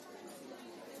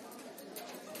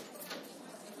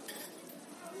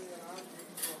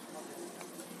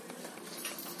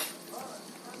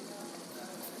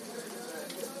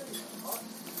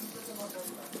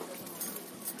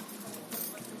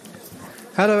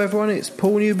Hello everyone, it's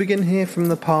Paul Newbegin here from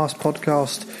the Past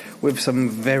Podcast with some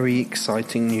very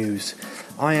exciting news.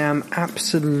 I am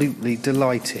absolutely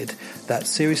delighted that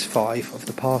Series 5 of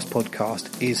the Past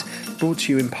Podcast is brought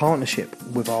to you in partnership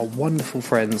with our wonderful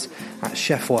friends at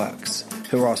Chefworks,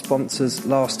 who are our sponsors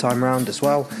last time round as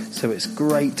well, so it's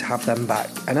great to have them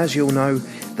back. And as you'll know,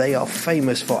 they are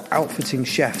famous for outfitting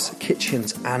chefs,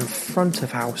 kitchens and front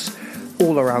of house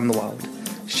all around the world.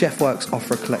 Chefworks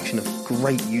offer a collection of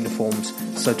great uniforms,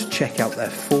 so to check out their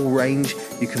full range,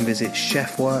 you can visit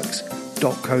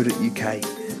chefworks.co.uk.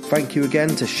 Thank you again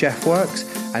to Chefworks,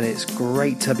 and it's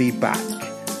great to be back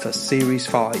for Series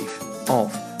 5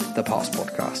 of the Past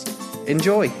Podcast.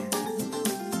 Enjoy!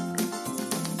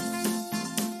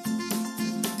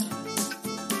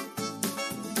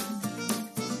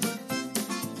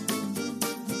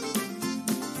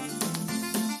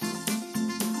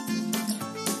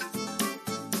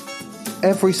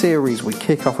 Every series we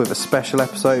kick off with a special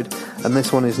episode, and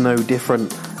this one is no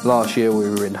different. Last year we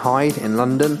were in Hyde in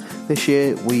London. This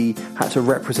year we had to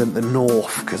represent the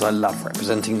North, because I love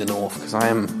representing the North, because I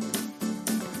am,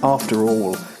 after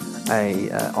all, a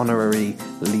honorary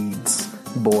Leeds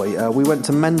boy. We went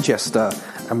to Manchester,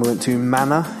 and we went to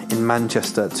Manor in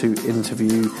Manchester to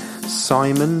interview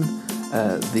Simon,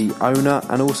 the owner,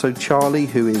 and also Charlie,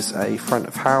 who is a front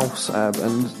of house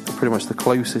and pretty much the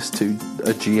closest to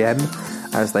a GM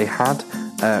as they had.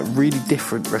 Really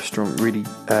different restaurant, really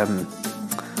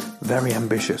very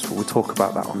ambitious. We'll talk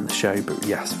about that on the show, but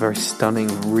yes, very stunning,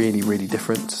 really, really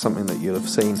different to something that you'll have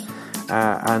seen.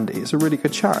 And it's a really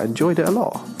good chat. I enjoyed it a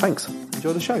lot. Thanks.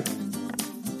 Enjoy the show.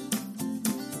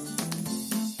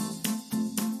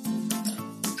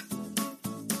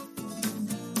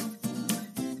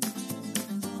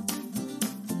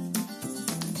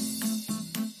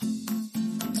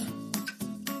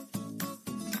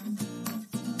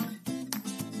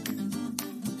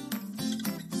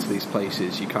 These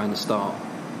places, you kind of start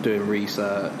doing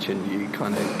research and you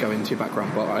kind of go into your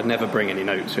background, but I'd never bring any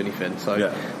notes or anything, so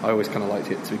yeah. I always kind of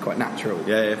liked it to be quite natural.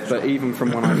 But sure. Even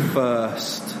from when I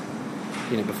first,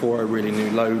 before I really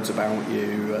knew loads about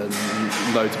you and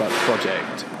loads about the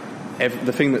project,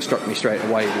 the thing that struck me straight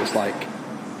away was like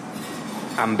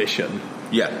ambition.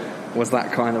 Yeah. Was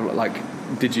that kind of like,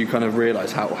 did you kind of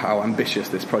realise how ambitious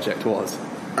this project was?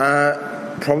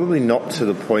 Probably not to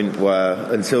the point where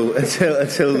until like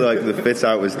the fit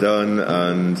out was done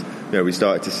and we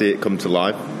started to see it come to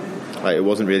life. Like it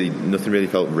wasn't really, nothing really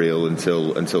felt real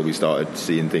until we started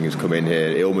seeing things come in here.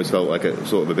 It almost felt like a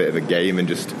sort of a bit of a game, and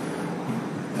just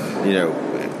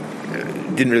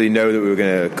didn't really know that we were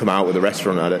going to come out with a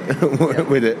restaurant at it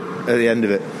with it at the end of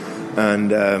it.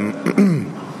 And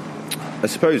I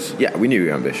suppose we knew we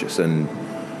were ambitious, and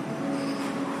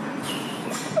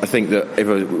I think that if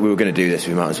we were going to do this,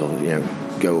 we might as well,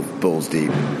 go balls deep,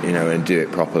 and do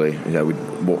it properly.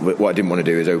 What I didn't want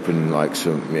to do is open like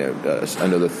some,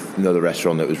 another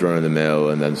restaurant that was running the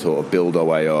mill, and then sort of build our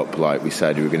way up. Like we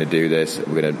said, we were going to do this,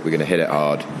 we're going to hit it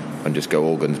hard, and just go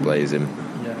all guns blazing.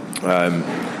 Yeah.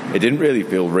 It didn't really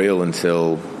feel real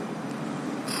until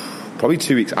probably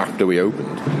 2 weeks after we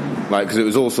opened, because it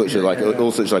was all such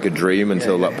a dream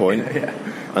until that point.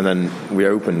 And then we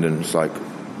opened, and it's like,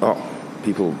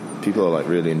 People are like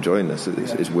really enjoying this.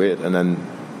 It's weird, and then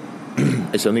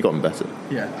it's only gotten better.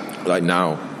 Yeah. Like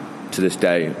now, to this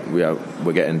day, we're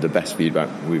getting the best feedback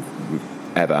we've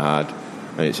ever had,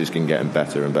 and it's just been getting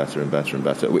better and better and better and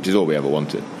better. Which is all we ever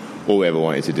wanted. All we ever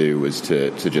wanted to do was to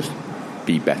just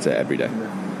be better every day.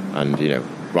 Yeah. And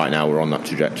right now we're on that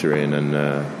trajectory, and and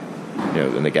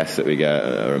the guests that we get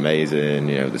are amazing.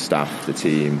 The staff, the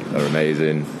team are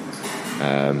amazing,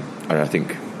 and I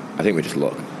think we're just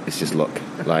luck. It's just luck.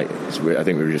 I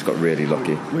think we've just got really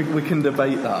lucky. We can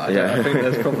debate that. I think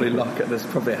there's probably luck. There's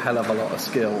probably a hell of a lot of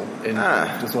skill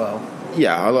involved as well.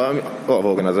 Yeah, a lot of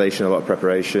organisation, a lot of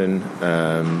preparation,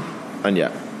 and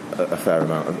a fair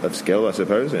amount of skill, I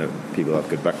suppose. People have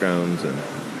good backgrounds and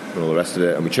all the rest of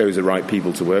it. And we chose the right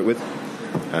people to work with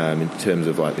in terms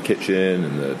of like the kitchen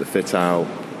and the fit out,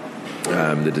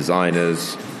 the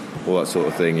designers, all that sort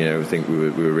of thing. I think we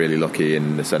were really lucky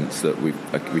in the sense that we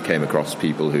came across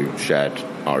people who shared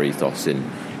our ethos in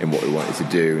what we wanted to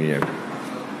do.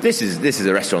 This is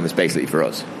a restaurant that's basically for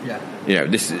us. Yeah. We're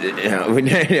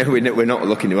not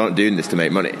looking. We aren't doing this to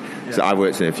make money. Yeah. So I've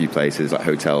worked in a few places like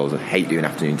hotels. I hate doing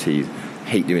afternoon teas.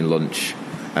 Hate doing lunch,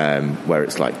 where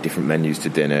it's like different menus to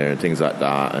dinner and things like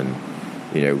that. And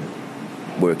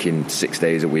working 6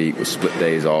 days a week with split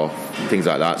days off, things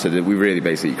like that. So that we really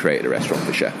basically created a restaurant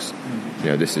for chefs.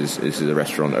 This is a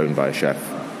restaurant owned by a chef,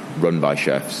 run by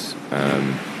chefs,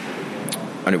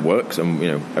 and it works. And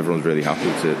everyone's really happy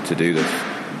to do this.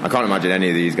 I can't imagine any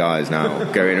of these guys now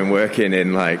going and working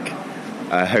in like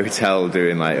a hotel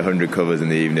doing like 100 covers in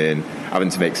the evening, having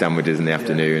to make sandwiches in the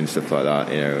afternoon and stuff like that,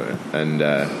 and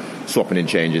swapping and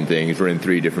changing things, running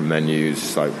 3 different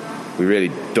menus. Like, we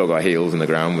really dug our heels in the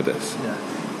ground with this,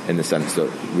 in the sense that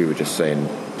we were just saying,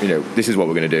 this is what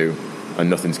we're going to do, and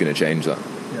nothing's going to change that.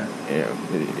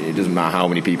 It doesn't matter how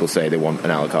many people say they want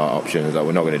an a la carte option. It's like,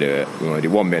 we're not going to do it. We want to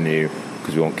do one menu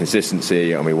because we want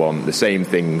consistency, and we want the same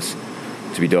things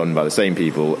to be done by the same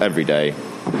people every day.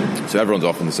 So everyone's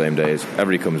off on the same days.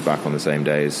 Everybody comes back on the same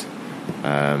days,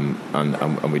 and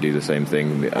we do the same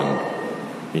thing.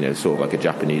 And sort of like a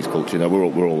Japanese culture. Now we're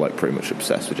all like pretty much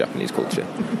obsessed with Japanese culture,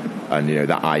 and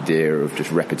that idea of just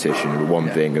repetition of one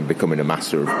thing and becoming a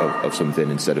master of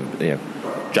something instead of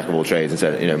jack of all trades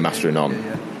instead of master of none.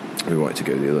 We wanted to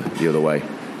go the other way,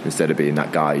 instead of being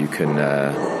that guy who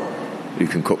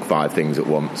can cook 5 things at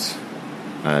once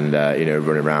and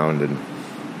run around and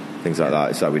things like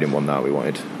that. It's like we didn't want that. We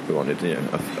wanted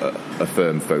a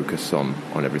firm focus on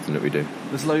everything that we do.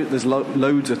 There's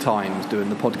loads of times doing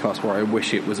the podcast where I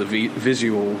wish it was a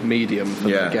visual medium for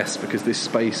the guests, because this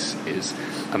space is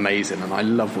amazing and I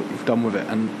love what you've done with it.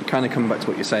 And kind of coming back to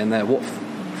what you're saying there, what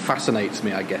fascinates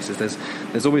me, I guess, is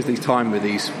there's always these time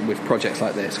with projects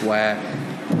like this where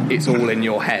it's all in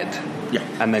your head,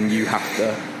 and then you have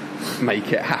to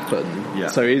make it happen.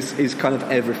 So is kind of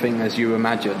everything as you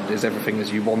imagined? Is everything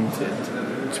as you wanted?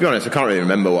 To be honest, I can't really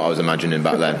remember what I was imagining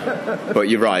back then. But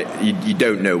you're right. You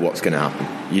don't know what's going to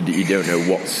happen. You don't know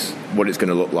what it's going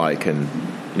to look like, and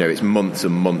it's months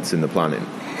and months in the planning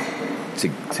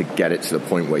to get it to the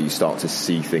point where you start to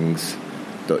see things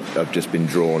that have just been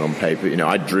drawn on paper.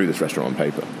 I drew this restaurant on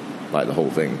paper, like the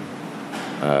whole thing.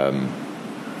 I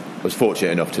was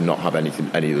fortunate enough to not have any of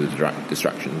the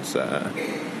distractions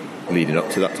leading up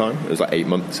to that time. It was like 8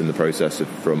 months in the process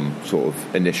from sort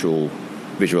of initial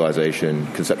visualization,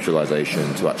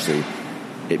 conceptualization, to actually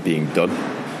it being done.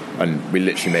 And we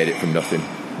literally made it from nothing.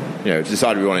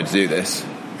 Decided we wanted to do this,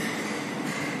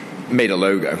 made a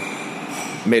logo,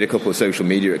 made a couple of social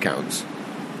media accounts,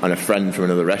 and a friend from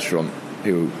another restaurant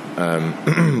who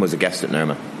was a guest at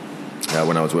Noma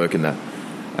when I was working there.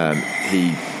 He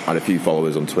had a few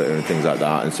followers on Twitter and things like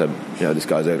that, and said, this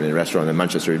guy's opening a restaurant. And then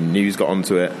Manchester News got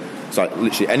onto it. It's like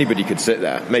literally anybody could sit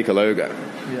there, make a logo,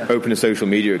 open a social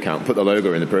media account, put the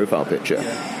logo in the profile picture,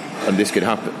 and this could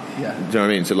happen. Do you know what I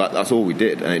mean? So like that's all we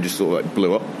did, and it just sort of like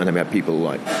blew up. And then we had people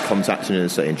like contacting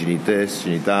us saying, "Do you need this? Do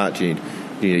you need that? Do you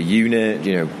need a unit? Do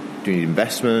you need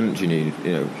investment? Do you need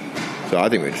So I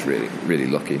think we're just really, really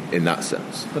lucky in that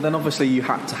sense. But then obviously you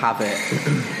had to have it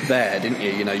there, didn't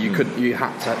you?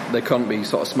 There couldn't be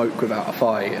sort of smoke without a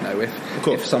fire.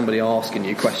 If somebody asking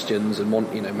you questions and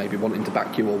maybe wanting to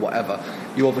back you or whatever,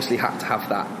 you obviously had to have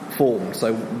that formed.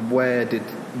 So where did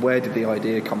the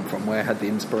idea come from? Where had the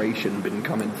inspiration been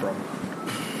coming from?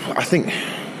 I think,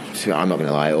 I'm not going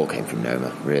to lie, it all came from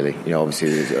Noma, really.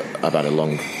 Obviously I've had a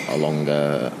long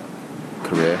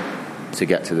career to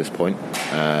get to this point,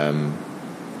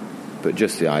 but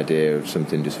just the idea of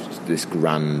something just this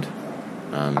grand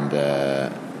and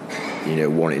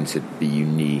wanting to be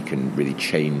unique and really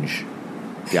change,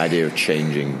 the idea of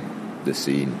changing the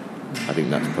scene, I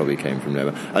think that probably came from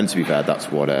Noma. And to be fair, that's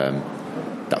what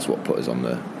put us on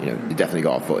the, it definitely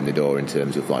got our foot in the door in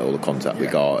terms of like all the contact we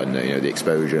got and the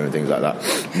exposure and things like that.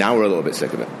 Now we're a little bit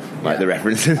sick of it, like the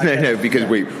references, because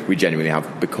we genuinely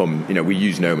have become, we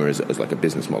use Noma as like a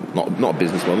business model, not a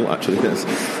business model actually. That's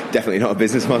definitely not a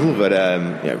business model, but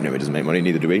Noma doesn't make money,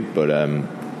 neither do we, but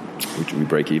we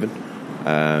break even.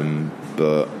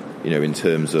 But in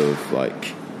terms of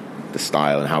like the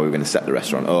style and how we were going to set the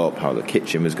restaurant up, how the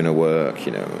kitchen was going to work,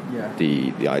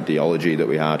 the ideology that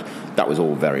we had, that was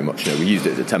all very much, we used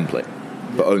it as a template,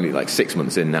 but only like 6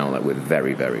 months in now, like we're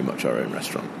very, very much our own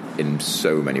restaurant in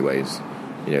so many ways.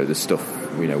 The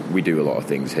stuff, we do a lot of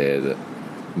things here that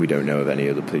we don't know of any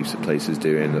other places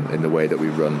doing, in the way that we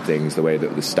run things, the way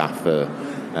that the staff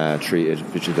are treated,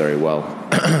 which is very well.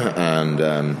 And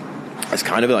it's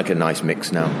kind of like a nice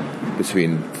mix now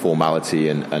between formality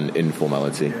and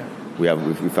informality. We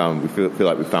feel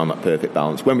like we found that perfect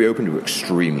balance. When we opened, we were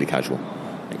extremely casual.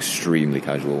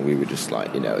 We were just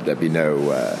like, there'd be no,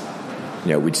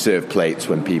 we'd serve plates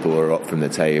when people were up from the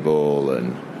table,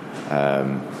 and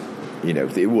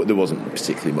there wasn't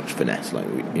particularly much finesse. Like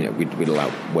we'd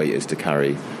allow waiters to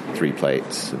carry 3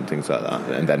 plates and things like that.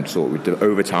 And then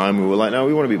over time, we were like, no,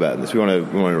 we want to be better than this. We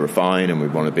want to refine, and we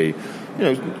want to be,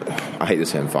 I hate the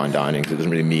term fine dining because it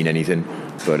doesn't really mean anything,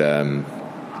 but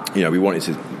we wanted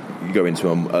to go into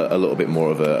a little bit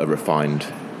more of a refined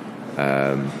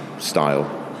style,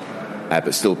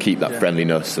 but still keep that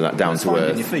friendliness and that down to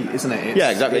earth. Finding your feet, isn't it?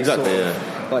 Exactly. Sort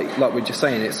of, like we're just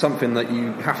saying, it's something that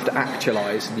you have to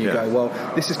actualise, and you go, well,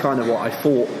 this is kind of what I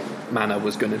thought Manor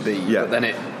was going to be, but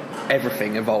then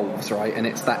everything evolves, right? And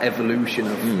it's that evolution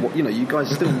of what, you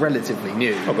guys are still relatively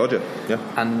new. Oh god, yeah.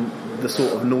 And the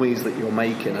sort of noise that you're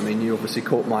making, I mean, you obviously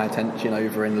caught my attention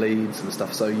over in Leeds and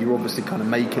stuff, so you're obviously kind of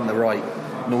making the right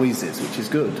noises, which is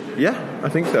good. Yeah, I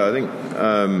think so. I think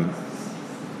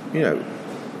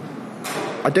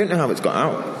I don't know how it's got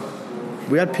out.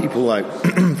 We had people like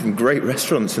from great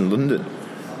restaurants in London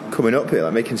coming up here,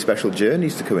 like making special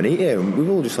journeys to come and eat here, and we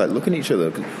were all just like looking at each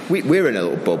other. We're in a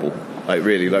little bubble, like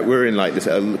really, like we're in like this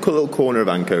little corner of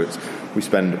Ancoats. We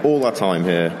spend all our time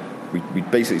here. We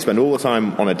basically spend all the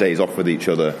time on our days off with each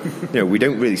other. We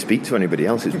don't really speak to anybody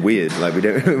else. It's weird. Like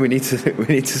we need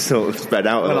to sort of spread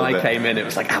out a little bit. When I came in, it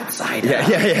was like outside. Yeah.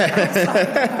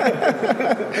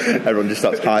 Everyone just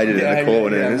starts hiding in the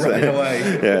corner, running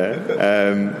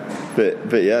away.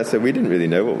 But yeah, so we didn't really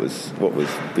know what was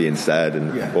being said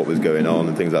and what was going on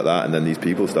and things like that. And then these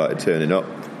people started turning up,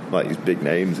 like these big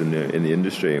names in the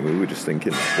industry, and we were just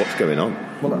thinking, what's going on?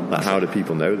 Well, like, how do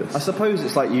people know this? I suppose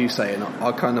it's like you saying,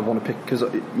 I kind of want to pick, because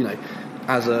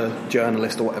as a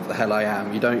journalist or whatever the hell I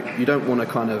am, you don't want to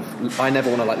kind of, I never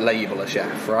want to like label a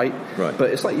chef, right? But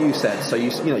it's like you said, so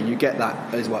you get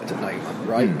that as worked at Noma,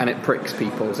 right? And it pricks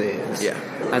people's ears.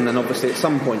 And then obviously at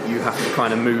some point you have to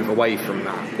kind of move away from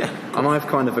that. And I've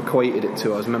kind of equated it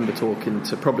to, I remember talking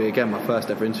to probably again my first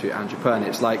ever interview at Andrew Perney.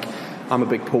 It's like, I'm a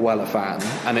big Paul Weller fan,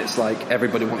 and it's like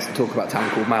everybody wants to talk about Town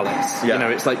Called Malice.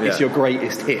 It's like it's your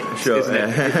greatest hit, isn't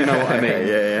it? If you know what I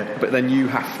mean. But then you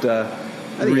have to.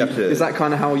 Is that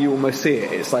kind of how you almost see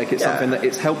it? It's like it's something that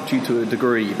it's helped you to a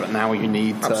degree, but now you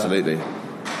need to. Absolutely.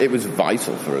 It was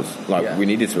vital for us. Like we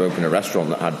needed to open a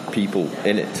restaurant that had people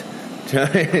in it.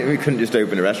 We couldn't just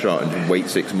open a restaurant and wait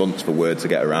 6 months for word to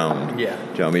get around. Do you know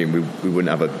what I mean? We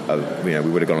wouldn't have we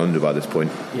would have gone under by this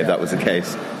point if that was the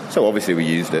case. So obviously we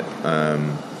used it,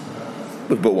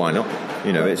 but why not?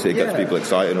 It gets people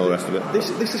excited and all the rest of it.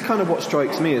 This is kind of what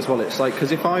strikes me as well. It's like,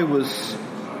 because if I was,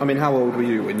 I mean, how old were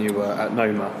you when you were at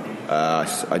Noma? I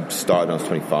started when I was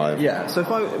 25. Yeah, so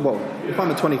if I'm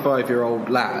a 25-year-old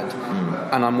lad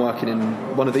and I'm working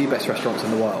in one of the best restaurants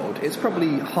in the world, it's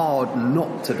probably hard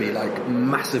not to be like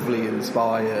massively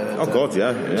inspired. Oh God,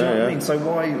 yeah. Do you know what I mean? So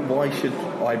why should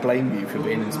I blame you for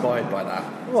being inspired by that?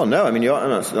 Well, no, I mean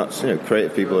that's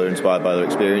creative people are inspired by their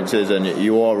experiences, and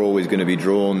you are always going to be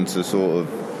drawn to sort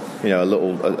of a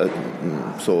little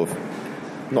sort of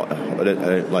not. I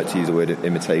don't like to use the word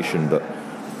imitation, but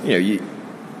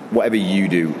whatever you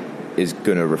do is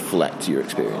going to reflect your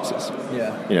experiences.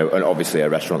 And obviously a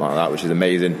restaurant like that, which is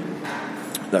amazing,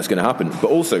 that's going to happen.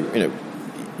 But also,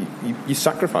 you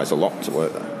sacrifice a lot to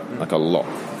work there, like a lot.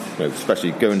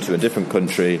 Especially going to a different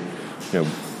country.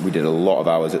 We did a lot of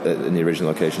hours in the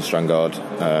original location, Strandgard.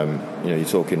 You're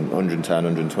talking 110,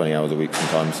 120 hours a week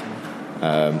sometimes,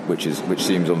 which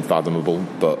seems unfathomable,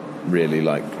 but really,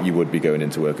 like, you would be going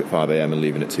into work at 5 a.m. and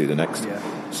leaving at 2 the next.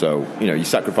 So, you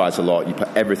sacrifice a lot, you put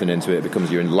everything into it, it becomes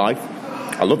your life.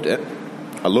 I loved it.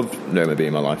 I loved Noma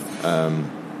being my life.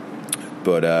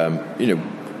 But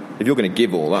if you're going to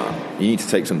give all that, you need to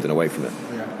take something away from it.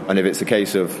 And if it's a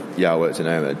case of, I worked in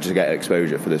Noma to get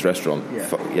exposure for this restaurant,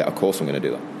 of course I'm going to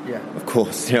do that. Of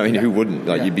course. Who wouldn't?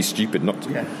 Like, you'd be stupid not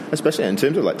to. Especially in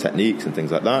terms of like techniques and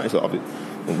things like that. It's like,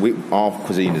 our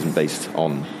cuisine isn't based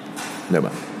on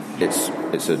Noma.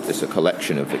 It's a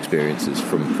collection of experiences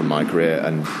from my career,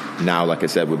 and now, like I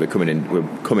said, we're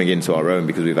coming into our own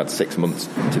because we've had 6 months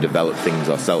to develop things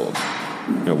ourselves.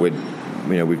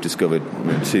 We've discovered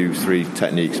 2-3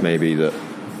 techniques maybe that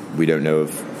we don't know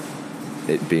of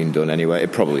it being done anyway.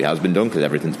 It probably has been done because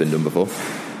everything's been done before,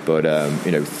 but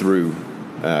through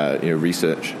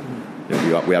research,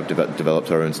 we have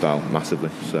developed our own style massively.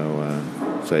 So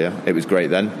it was great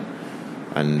then,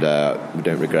 and we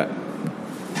don't regret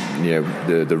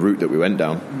the route that we went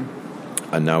down.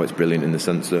 And now it's brilliant in the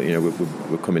sense that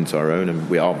we're coming to our own, and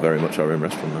we are very much our own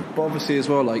restaurant now. But obviously as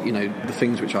well, like the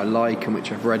things which I like and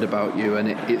which I've read about you, and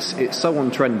it's so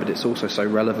on trend, but it's also so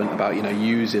relevant about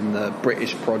using the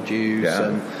British produce,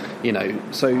 and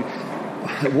so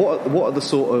what are the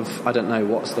sort of, I don't know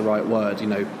what's the right word,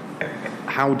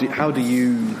 how do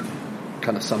you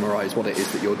kind of summarise what it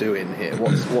is that you're doing here?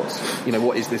 What's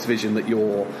what is this vision that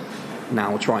you're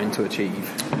now trying to achieve?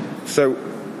 So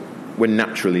we're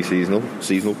naturally seasonal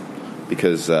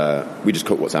because we just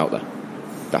cook what's out there.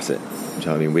 That's it. Do you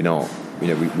know what I mean? We're not,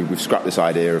 we've scrapped this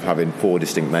idea of having 4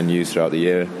 distinct menus throughout the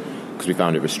year because we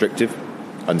found it restrictive,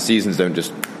 and seasons don't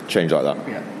just change like that.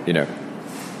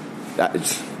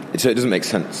 So it doesn't make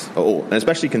sense at all, and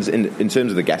especially in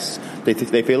terms of the guests, they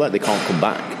feel like they can't come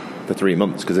back for 3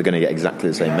 months because they're going to get exactly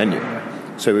the same menu.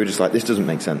 So we were just like, this doesn't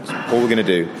make sense. All we're going to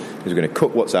do is we're going to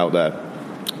cook what's out there.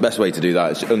 Best way to do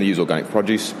that is to only use organic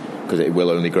produce because it will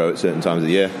only grow at certain times of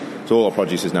the year. So all our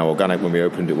produce is now organic. When we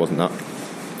opened, it wasn't that.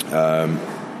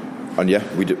 And yeah,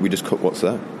 we just cook what's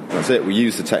there. That's it. We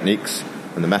use the techniques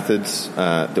and the methods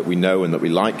that we know and that we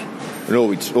like, and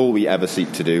all we ever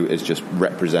seek to do is just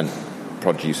represent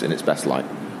produce in its best light.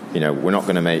 You know, we're not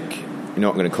going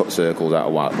to cut circles out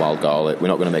of wild garlic. We're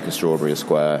not going to make a strawberry a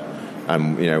square.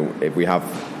 You know, if we have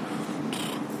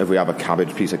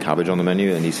a piece of cabbage on the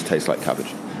menu, it needs to taste like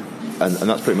cabbage, and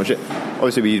that's pretty much it.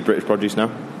 Obviously, we use British produce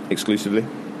now exclusively.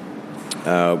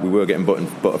 We were getting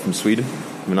butter from Sweden,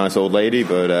 from a nice old lady,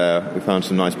 but we found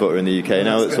some nice butter in the UK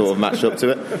now that sort of matched up to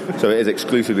it. So it is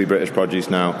exclusively British produce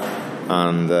now,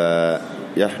 and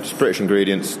just British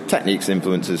ingredients, techniques,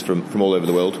 influences from all over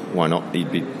the world. Why not?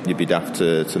 You'd be daft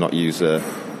to not use a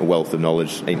wealth of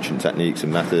knowledge, ancient techniques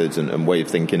and methods and way of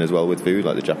thinking as well with food,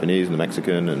 like the Japanese and the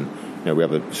Mexican, and you know, we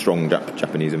have a strong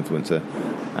Japanese influencer,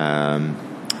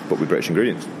 but with British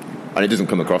ingredients, and it doesn't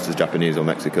come across as Japanese or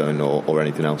Mexican or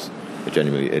anything else. But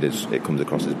genuinely, it comes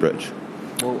across as British.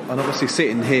 Well, and obviously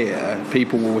sitting here,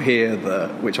 people will hear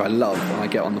which I love when I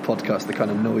get on the podcast, the kind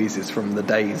of noises from the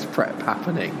day's prep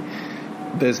happening.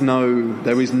 There is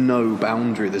no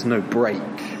boundary, there's no break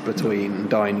between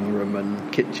dining room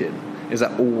and kitchen. Is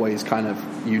that always kind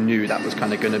of, you knew that was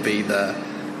kind of going to be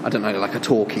like a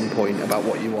talking point about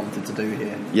what you wanted to do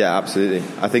here? Yeah, absolutely.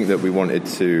 I think that we wanted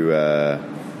to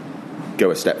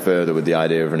go a step further with the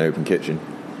idea of an open kitchen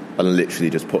and literally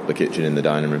just put the kitchen in the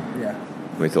dining room. Yeah.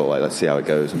 We thought, let's see how it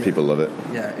goes, and people love it.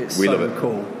 Yeah, we love it.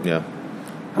 Cool. Yeah.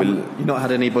 You've not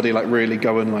had anybody really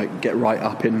go and get right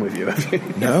up in with you, have you?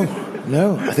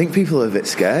 No. I think people are a bit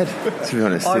scared, to be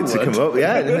honest, to come up.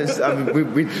 Yeah,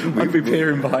 we'd be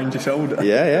peering behind your shoulder.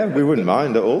 Yeah, we wouldn't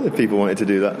mind at all if people wanted to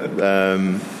do that.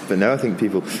 But no, I think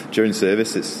people during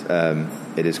service,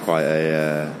 it is quite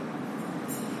a.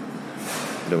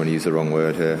 I don't want to use the wrong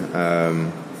word here.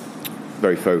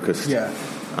 Very focused. Yeah.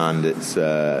 And it's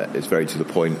very to the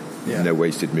point. Yeah. No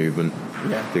wasted movement.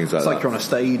 Yeah. Things like it's that. Like you're on a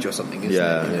stage or something,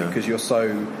 isn't it? Because you're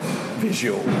so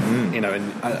visual, and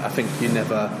I think you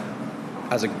never,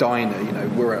 as a diner,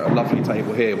 we're at a lovely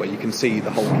table here where you can see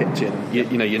the whole kitchen.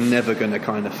 You're never going to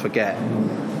kind of forget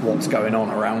what's going on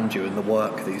around you and the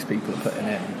work these people are putting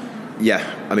in. Yeah,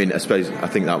 I mean, I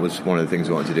think that was one of the things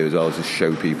we wanted to do as well, is to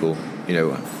show people,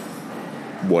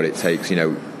 what it takes. We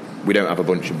don't have a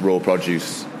bunch of raw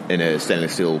produce in a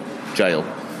stainless steel jail,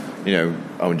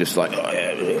 I'm just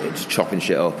just chopping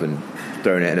shit up and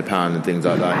throwing it in a pan and things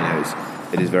like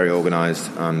that. It is very organised,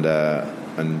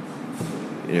 and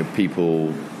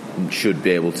people should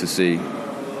be able to see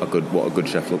what a good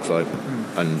chef looks like.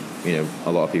 And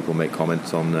a lot of people make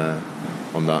comments on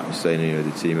that, saying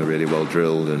the team are really well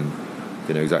drilled and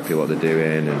they know exactly what they're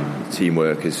doing, and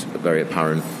teamwork is very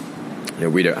apparent.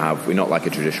 We're not like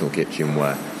a traditional kitchen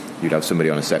where you'd have somebody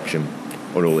on a section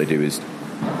and all they do is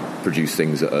produce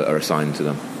things that are assigned to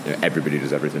them. Everybody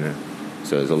does everything here.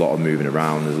 So there's a lot of moving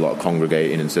around, there's a lot of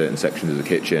congregating in certain sections of the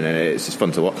kitchen, and it's just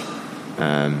fun to watch.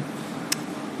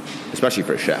 Especially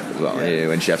for a chef as well. Yeah.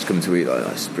 When chefs come to eat,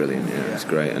 that's brilliant. It's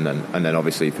great. And then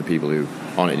obviously for people who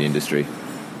aren't in the industry,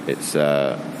 it's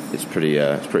pretty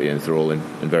enthralling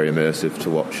and very immersive to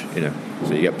watch.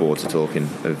 So you get bored of talking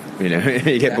of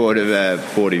you get bored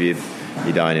of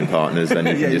your dining partners, then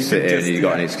you can just sit here and you've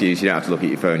got an excuse. You don't have to look at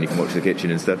your phone. You can watch the kitchen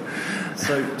and stuff.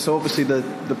 So obviously the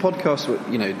podcast,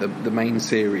 the main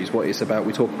series, what it's about,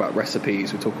 we talk about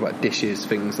recipes, we talk about dishes,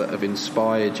 things that have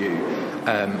inspired you,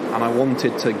 and I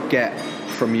wanted to get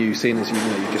from you, seeing as you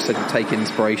just said you take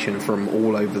inspiration from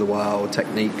all over the world,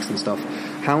 techniques and stuff.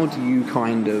 How do you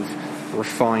kind of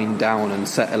refine down and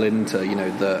settle into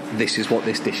this is what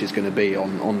this dish is going to be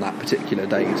on that particular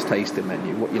day's tasting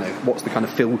menu? What's the kind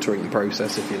of filtering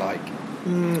process, if you like?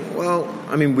 Well,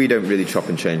 I mean, we don't really chop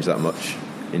and change that much.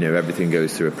 Everything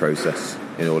goes through a process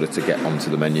in order to get onto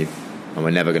the menu, and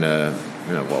we're never going to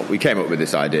we came up with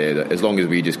this idea that as long as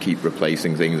we just keep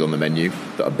replacing things on the menu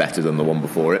that are better than the one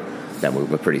before it, then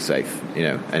we're pretty safe.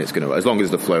 And it's going to, as long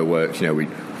as the flow works.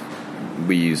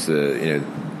 We use the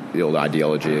old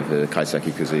ideology of the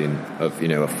kaiseki cuisine of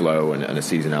a flow and a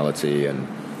seasonality and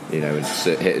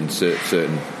hitting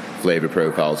certain flavour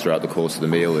profiles throughout the course of the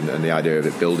meal, and the idea of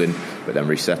it building but then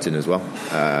resetting as well.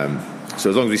 So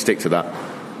as long as we stick to that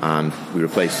and we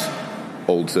replace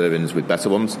old servings with better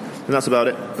ones, and that's about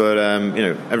it. But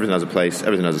everything has a place,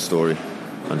 everything has a story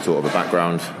and sort of a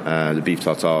background. The beef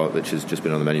tartare, which has just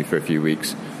been on the menu for a few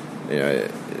weeks,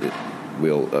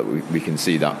 we can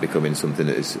see that becoming something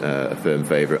that is a firm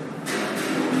favourite.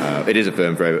 It is a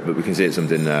firm favourite, but we can see it's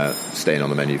something staying on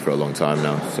the menu for a long time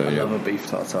now. So, I love a beef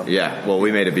tartare. Yeah, well,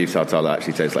 we made a beef tartare that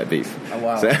actually tastes like beef. Oh,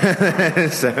 wow. So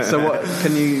what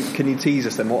can you tease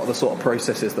us then? What are the sort of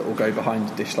processes that will go behind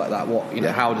a dish like that?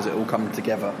 How does it all come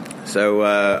together? So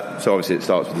obviously it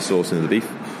starts with the sourcing of the beef.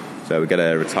 So we get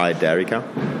a retired dairy cow,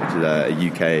 which is a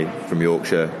UK from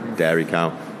Yorkshire dairy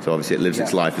cow. So obviously it lives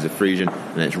its life as a Friesian,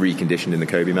 and it's reconditioned in the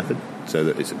Kobe method, so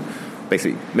that it's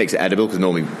basically makes it edible, because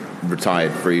normally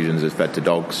retired Friesians are fed to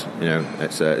dogs.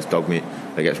 It's dog meat.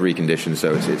 It gets reconditioned,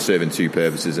 so it's serving two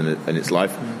purposes in its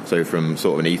life. So from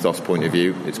sort of an ethos point of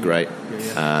view, it's great.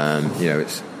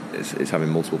 It's having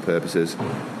multiple purposes,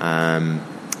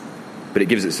 but it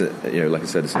gives it, like I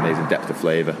said, this amazing depth of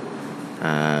flavour.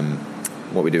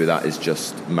 What we do with that is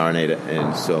just marinate it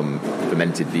in some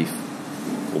fermented beef,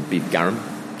 or beef garum.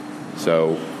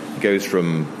 So it goes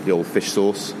from the old fish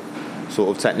sauce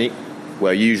sort of technique,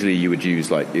 where usually you would use,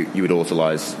 you would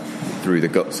autolyse through the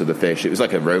guts of the fish. It was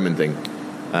like a Roman thing.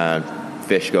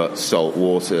 Fish guts, salt,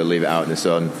 water, leave it out in the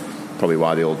sun. Probably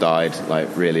why they all died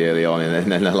really early on in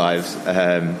their lives.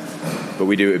 But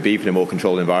we do it with beef in a more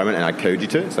controlled environment, and add koji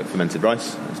to it. It's like fermented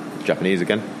rice. It's Japanese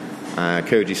again.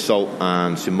 Koji, salt,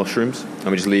 and some mushrooms,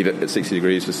 and we just leave it at 60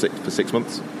 degrees for 6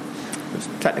 months. It's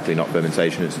technically not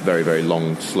fermentation. It's very, very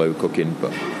long, slow cooking,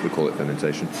 but we call it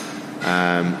fermentation.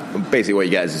 Basically what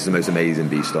you get is the most amazing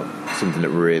beef stock, something that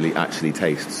really actually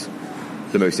tastes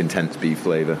the most intense beef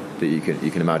flavour that you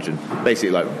can imagine.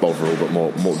 Basically like Bovril, but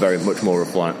very much more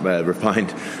refined. We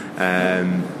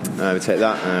take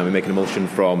that and we make an emulsion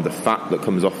from the fat that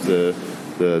comes off the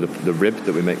rib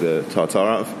that we make the tartare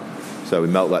out of. So we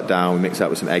melt that down, we mix that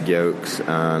with some egg yolks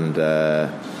and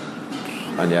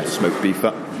smoked beef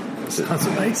fat. Sounds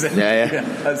amazing. Yeah,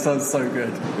 that sounds so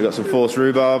good. We've got some forced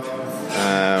rhubarb,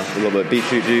 a little bit of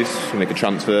beetroot juice. We make a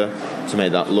transfer to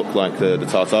make that look like the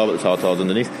tartare, but the tartare's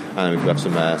underneath. And we have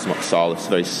some oxalis,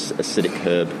 very acidic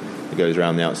herb that goes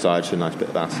around the outside, so a nice bit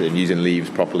of acid. And using leaves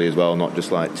properly as well, not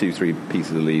just like 2-3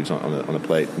 pieces of leaves on a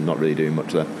plate, not really doing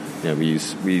much there. We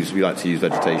like to use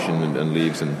vegetation and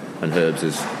leaves and herbs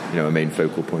as a main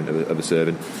focal point of a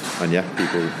serving. And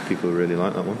people really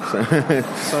like that one.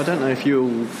 So I don't know if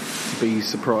you'll be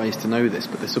surprised to know this,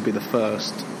 but this will be the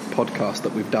first podcast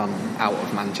that we've done out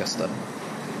of Manchester.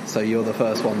 So you're the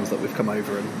first ones that we've come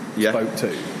over and spoke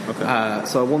to. Okay.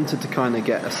 So I wanted to kind of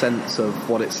get a sense of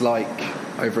what it's like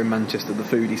over in Manchester, the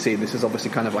foodie scene. This is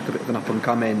obviously kind of like a bit of an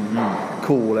up-and-coming,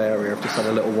 cool area. I've just had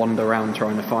a little wander around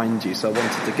trying to find you. So I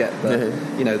wanted to get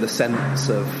the sense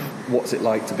of what's it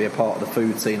like to be a part of the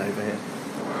food scene over here.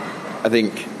 I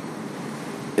think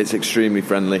it's extremely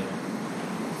friendly.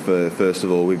 First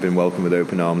of all, we've been welcomed with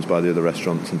open arms by the other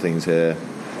restaurants and things here.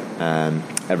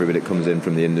 Everybody that comes in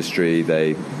from the industry,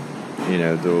 they're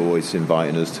always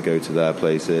inviting us to go to their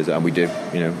places, and we do.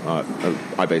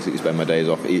 I basically spend my days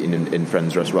off eating in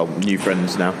friends' restaurants. Well, new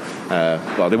friends now.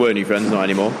 They were new friends, not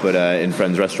anymore, but in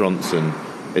friends' restaurants, and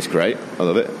it's great. I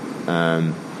love it.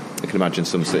 I can imagine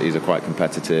some cities are quite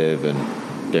competitive and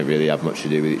don't really have much to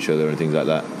do with each other and things like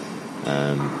that.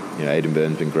 Aidan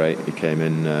Byrne's been great. He came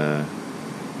in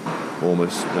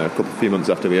almost a few months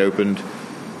after we opened.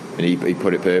 And he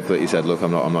put it perfectly. He said, "Look,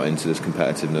 I'm not into this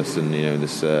competitiveness and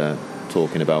this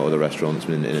talking about other restaurants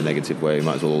in a negative way. We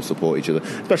might as well all support each other,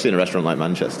 especially in a restaurant like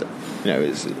Manchester.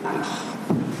 It's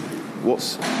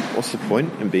what's the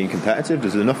point in being competitive?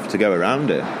 There's enough to go around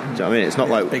here. Do you know what I mean? It's not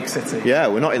like big city. Yeah,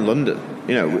 we're not in London.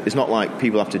 It's not like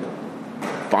people have to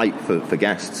fight for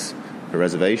guests, for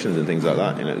reservations and things like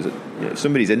that. If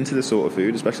somebody's into this sort of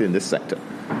food, especially in this sector,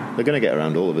 they're going to get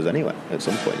around all of us anyway at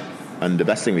some point. And the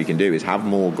best thing we can do is have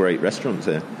more great restaurants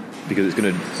here, because it's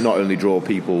going to not only draw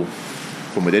people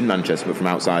from within Manchester but from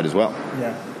outside as well.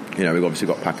 Yeah. We've obviously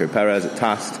got Paco Perez at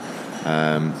Tast,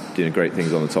 doing great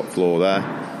things on the top floor there.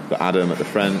 We've got Adam at the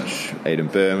French, Aidan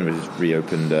Byrne, we just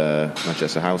reopened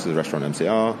Manchester House as a restaurant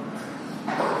MCR.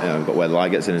 We've got Where the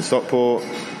Light Gets In Stockport.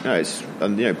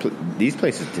 These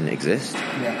places didn't exist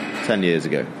 10 years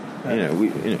ago.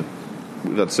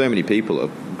 We've had so many people that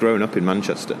have grown up in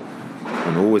Manchester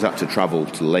and always had to travel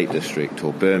to the Lake District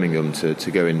or Birmingham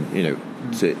to go in,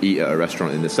 to eat at a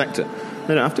restaurant in this sector.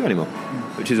 They don't have to anymore,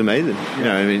 which is amazing.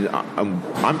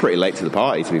 I'm pretty late to the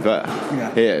party, to be fair,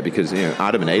 here, because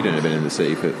Adam and Aidan have been in the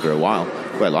city for a while.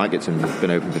 Where Light Gets In has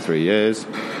been open for 3 years.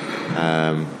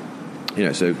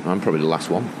 So I'm probably the last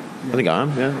one. I think I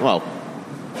am. Yeah. Well,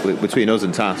 between us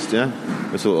and Tast,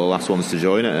 we're sort of the last ones to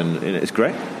join it, and it's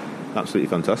great. Absolutely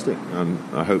fantastic.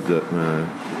 I hope that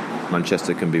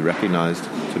Manchester can be recognised,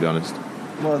 to be honest.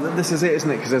 Well, this is it, isn't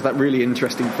it? Because there's that really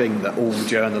interesting thing that all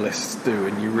journalists do,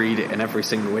 and you read it in every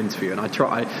single interview. And I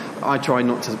try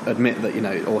not to admit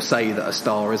that, or say that a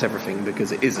star is everything,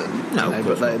 because it isn't. No,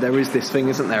 but there is this thing,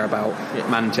 isn't there, about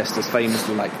Manchester's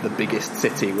famously like the biggest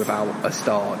city without a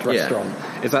starred restaurant.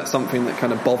 Is that something that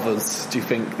kind of bothers, do you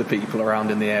think, the people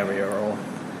around in the area, or?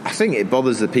 I think it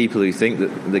bothers the people who think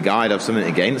that the guide have something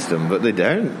against them, but they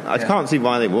don't. I can't see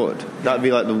why they would. That'd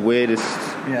be like the weirdest,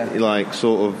 like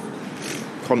sort of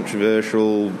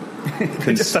controversial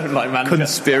just don't like Manchester.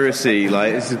 Conspiracy.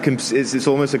 Like it's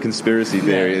almost a conspiracy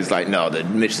theory. It's like, no, the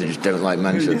Michelin just don't like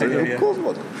Manchester. Of course,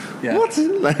 what?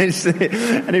 Like,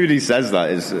 anybody who says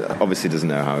that is obviously doesn't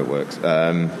know how it works.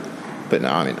 But no,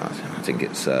 I mean, I think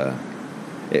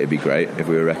it'd be great if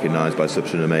we were recognised by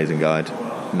such an amazing guide.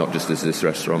 Not just as this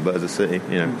restaurant, but as a city.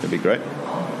 It'd be great.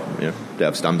 They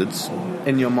have standards.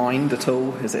 In your mind at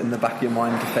all? Is it in the back of your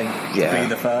mind to think to be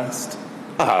the first?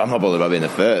 I'm not bothered about being the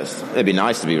first. It'd be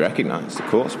nice to be recognised, of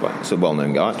course, but it's a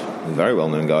well-known guide, a very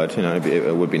well-known guide.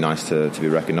 It would be nice to be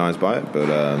recognised by it, but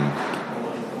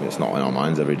it's not in our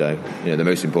minds every day. The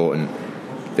most important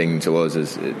thing to us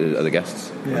are the guests.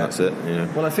 And that's it.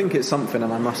 Well, I think it's something,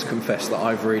 and I must confess that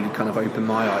I've really kind of opened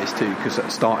my eyes to, because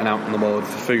starting out in the world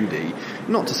for foodie,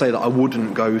 not to say that I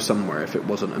wouldn't go somewhere if it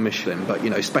wasn't a Michelin, but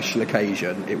special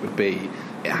occasion, it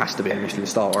has to be a Michelin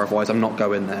star, otherwise I'm not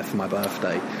going there for my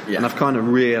birthday. And I've kind of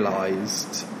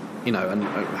realised, and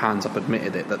hands up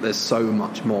admitted it, that there's so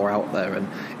much more out there, and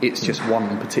it's just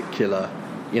one particular,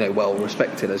 well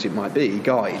respected as it might be,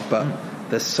 guide, but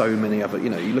there's so many other,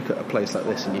 you look at a place like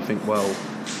this and you think, well,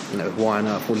 why on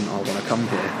earth wouldn't I want to come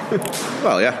here?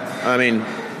 Well, yeah. I mean,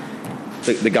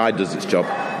 the guide does its job.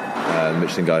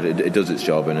 Michelin guide, it does its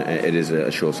job, and it is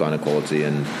a sure sign of quality,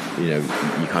 and, you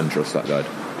can trust that guide.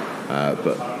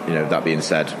 But, that being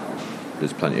said,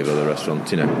 there's plenty of other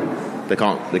restaurants, they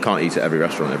can't eat at every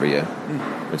restaurant every year.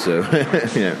 And so,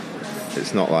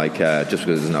 it's not like just because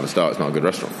it doesn't have a star, it's not a good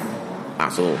restaurant.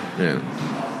 At all,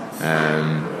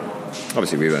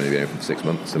 Obviously, we've only been open for 6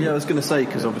 months. I was going to say,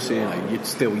 because obviously, you're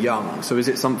still young. So is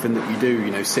it something that you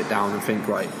do, sit down and think,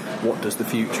 right, what does the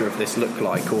future of this look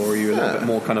like? Or are you a little bit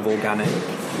more kind of organic?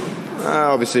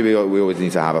 Obviously, we always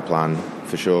need to have a plan,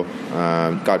 for sure.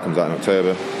 Guide comes out in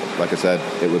October. Like I said,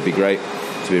 it would be great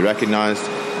to be recognised.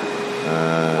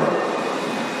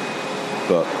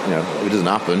 But, if it doesn't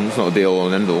happen, it's not a be-all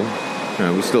and end-all.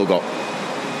 We've still got...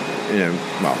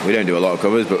 we don't do a lot of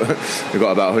covers, but we've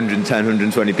got about 110,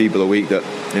 120 people a week that,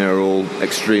 are all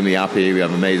extremely happy. We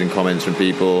have amazing comments from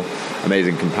people,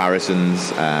 amazing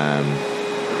comparisons.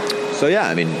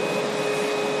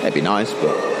 It'd be nice,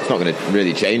 but it's not going to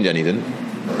really change anything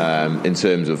in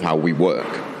terms of how we work.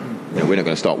 We're not going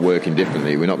to start working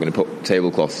differently. We're not going to put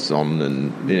tablecloths on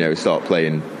and, start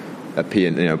playing a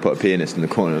pian, put a pianist in the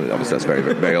corner. Obviously, that's very,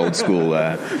 very old school.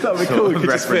 That'd be cool.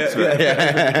 Reference,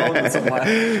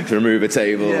 to remove a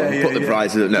table, and put the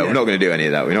prices. No, we're not going to do any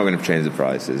of that. We're not going to change the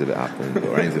prices if it happens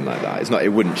or anything like that. It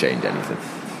wouldn't change anything.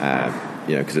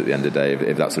 Because at the end of the day,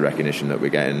 if that's the recognition that we're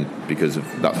getting because of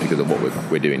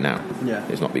what we're doing now.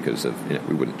 It's not because of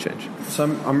we wouldn't change. So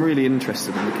I'm really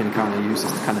interested, and we can kind of use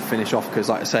this to kind of finish off, because,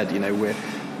 like I said,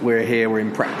 we're here, we're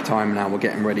in prep time now, we're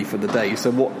getting ready for the day.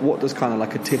 So what does kind of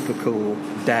like a typical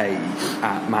day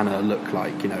at Manor look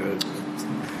like?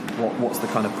 What's the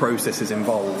kind of processes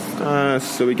involved?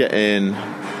 So we get in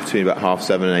between about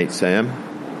 7:30 and 8 a.m.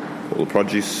 All the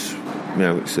produce,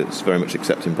 it's very much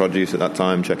accepting produce at that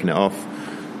time, checking it off,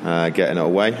 getting it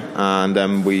away, and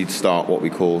then we start what we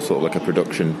call sort of like a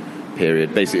production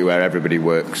period, basically where everybody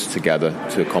works together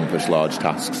to accomplish large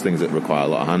tasks, things that require a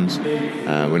lot of hands.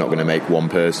 We're not going to make one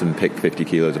person pick 50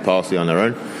 kilos of parsley on their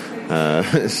own.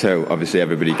 So obviously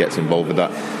everybody gets involved with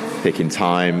that, picking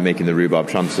thyme, making the rhubarb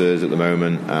transfers at the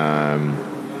moment,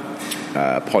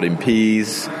 podding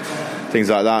peas, things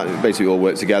like that. Basically all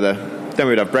work together. Then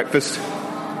we'd have breakfast,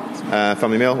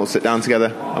 family meal. We'll sit down together,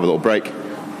 have a little break,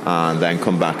 and then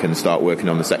come back and start working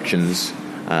on the sections.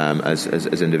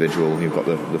 As individual, you've got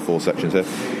the 4 sections here.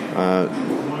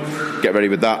 Get ready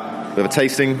with that. We have a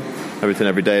tasting. Everything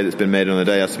every day that's been made on the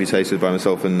day has to be tasted by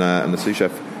myself and the sous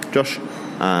chef Josh.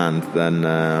 And then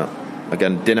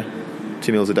again, dinner,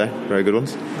 2 meals a day, very good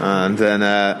ones. And then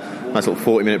nice little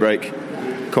 40-minute break.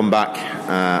 Come back,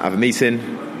 have a meeting,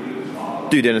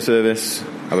 do dinner service,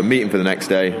 have a meeting for the next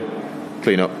day,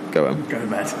 clean up, go home, go to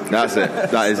bed. That's it.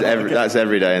 That's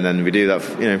every day, and then we do that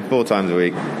 4 times a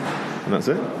week. And that's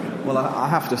it. Well, I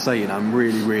have to say, I'm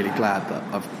really, really glad that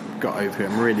I've got over here.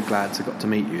 I'm really glad to got to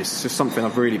meet you. It's just something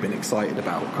I've really been excited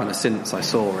about kind of since I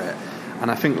saw it. And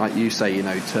I think, like you say,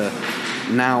 to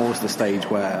now is the stage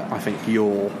where I think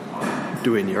you're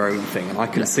doing your own thing, and I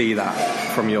can see that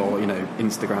from your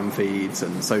Instagram feeds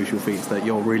and social feeds that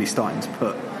you're really starting to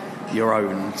put your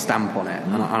own stamp on it.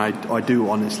 And I do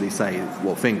honestly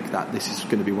think that this is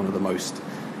going to be one of the most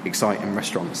exciting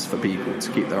restaurants for people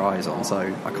to keep their eyes on. So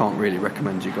I can't really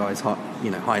recommend you guys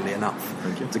highly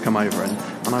enough to come over,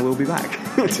 and I will be back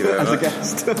as a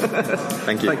guest.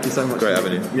 Thank you so much. Great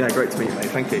having you. Yeah, great to meet you, mate.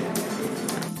 Thank you.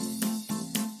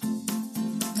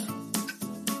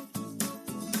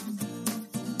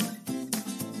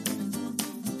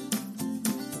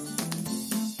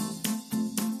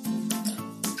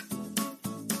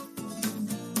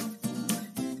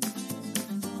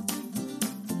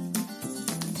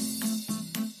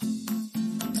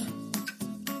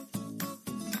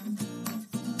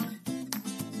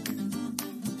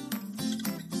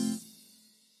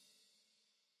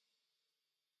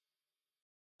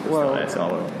 Well,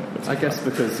 I guess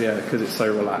because it's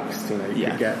so relaxed, you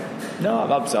could get... No,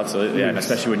 absolutely, and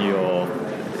especially when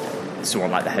you're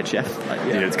someone like the head chef,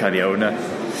 it's kind of the owner.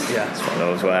 Yeah. It's one of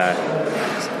those where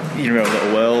in your own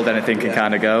little world, anything can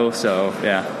kind of go, so,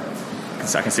 yeah.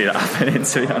 I can see that happening,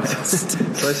 to be honest.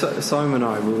 So Simon and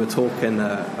I, we were talking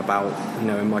about,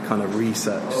 in my kind of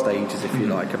research stages, if you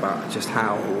like, about just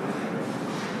how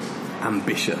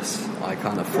ambitious I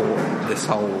kind of thought this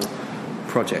whole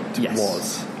project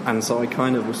was. And so I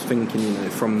kind of was thinking,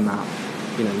 from that,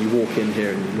 you walk in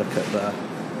here and you look at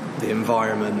the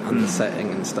environment and the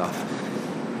setting and stuff.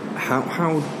 How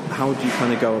do you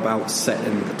kind of go about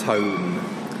setting the tone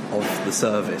of the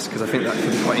service? Because I think that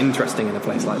could be quite interesting in a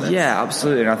place like this. Yeah,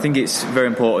 absolutely. And I think it's very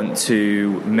important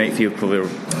to make people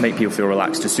feel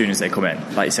relaxed as soon as they come in,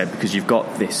 like you said, because you've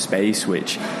got this space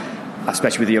which,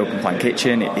 especially with the open plan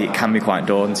kitchen, it can be quite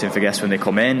daunting for guests when they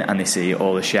come in and they see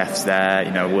all the chefs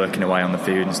there, working away on the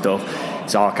food and stuff.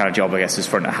 It's our kind of job, I guess, as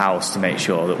front of house to make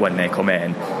sure that when they come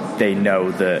in, they know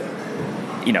that,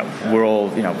 we're all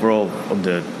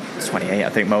under 28, I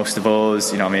think, most of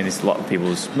us. There's a lot of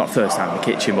people's not first time in the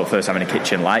kitchen, but first time in a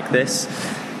kitchen like this.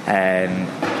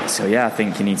 So yeah, I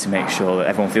think you need to make sure that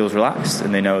everyone feels relaxed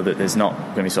and they know that there's not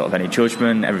going to be sort of any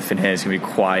judgment. Everything here is going to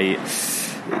be quite...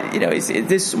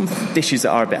 there's some dishes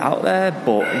that are a bit out there,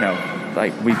 but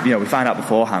we find out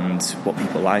beforehand what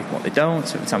people like and what they don't.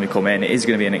 So every time we come in, it is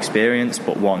going to be an experience,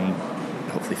 but one,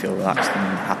 hopefully feel relaxed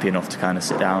and happy enough to kind of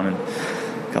sit down and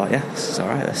go, yeah, this is all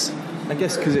right. This, I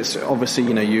guess, because it's obviously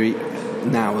you eat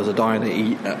now as a diner,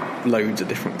 eat at loads of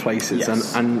different places,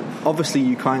 and obviously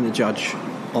you kind of judge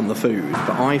on the food,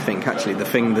 but I think actually the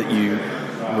thing that you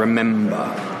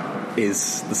remember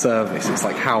is the service. It's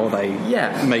like how they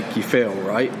make you feel,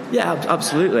 right? Yeah,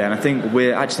 absolutely. And I think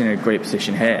we're actually in a great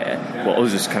position here,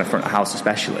 us as kind of front of house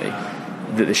especially,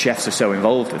 that the chefs are so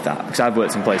involved with that. Because I've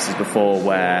worked in places before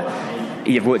where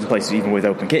you've worked in places even with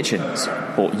open kitchens,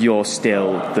 but you're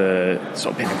still the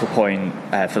sort of pinnacle point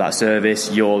for that service.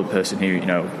 You're the person who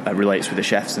relates with the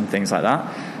chefs and things like that.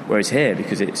 Whereas here,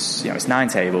 because it's it's 9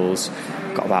 tables,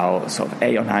 got about sort of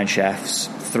 8 or 9 chefs,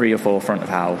 3 or 4 front of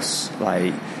house,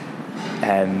 I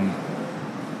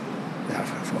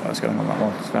forgot what I was going on that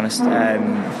one, to be honest.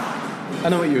 I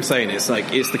know what you were saying. It's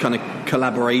the kind of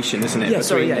collaboration, isn't it?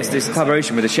 It's this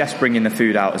collaboration with the chefs bringing the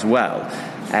food out as well.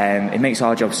 It makes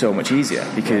our job so much easier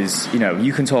because,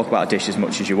 you can talk about a dish as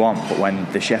much as you want, but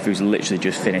when the chef who's literally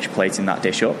just finished plating that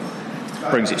dish up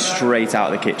brings it straight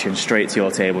out of the kitchen, straight to your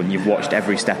table, and you've watched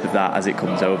every step of that as it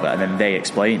comes over, and then they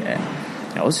explain it.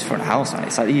 Us front of house, man,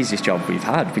 it's like the easiest job we've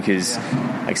had because,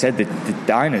 like I said, the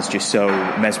diner's just so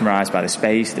mesmerised by the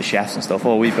space, the chefs and stuff.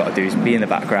 All we've got to do is be in the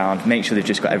background, make sure they've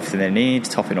just got everything they need,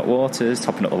 topping up waters,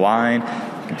 topping up the wine,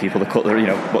 giving people the cutlery,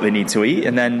 what they need to eat,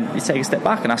 and then you take a step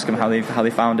back and ask them how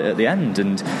they found it at the end.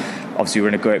 And obviously we're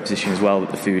in a great position as well that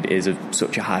the food is of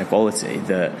such a high quality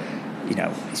that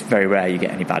it's very rare you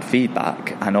get any bad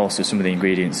feedback, and also some of the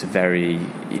ingredients are very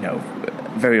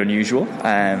very unusual.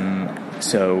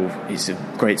 So it's a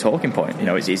great talking point.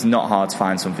 It's not hard to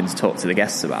find something to talk to the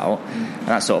guests about, and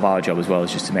that's sort of our job as well,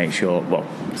 is just to make sure, but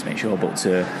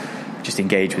to just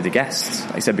engage with the guests.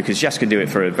 Like I said, because chefs can do it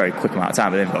for a very quick amount of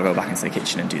time, but then they've got to go back into the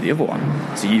kitchen and do the other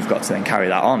one. So you've got to then carry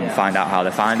that on and find out how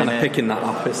they're finding it. Kind of picking that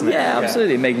up, isn't it? Yeah,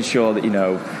 absolutely. Making sure that,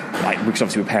 because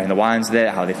obviously we're pairing the wines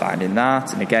there, how they're finding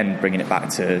that, and again, bringing it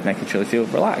back to making sure they feel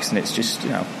relaxed. And it's just,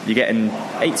 you're getting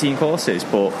 18 courses,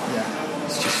 but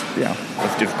it's just,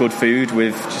 good food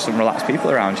with just some relaxed people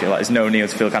around you. There's no need to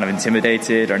feel kind of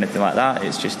intimidated or anything like that.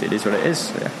 It's just, it is what it is.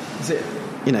 So, yeah. Is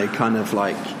it, kind of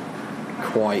like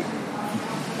quite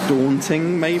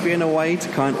daunting maybe in a way to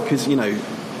because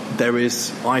there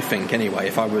is, I think anyway,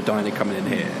 if I were a diner coming in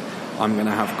here, I'm going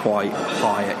to have quite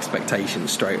high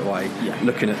expectations straight away.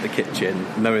 Looking at the kitchen,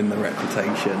 knowing the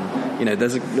reputation,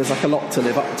 there's like a lot to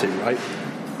live up to, right?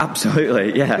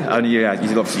 Absolutely, yeah. And you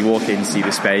obviously walk in, see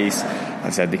the space. Like I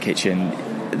said, the kitchen.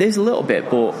 There's a little bit,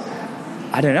 but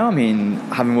I don't know. I mean,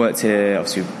 having worked here,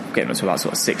 obviously getting up to about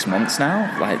sort of 6 months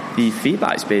now, like the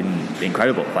feedback's been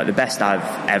incredible. Like the best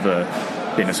I've ever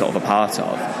been a sort of a part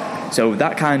of. So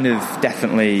that kind of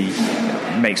definitely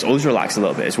makes us relax a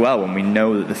little bit as well when we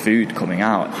know that the food coming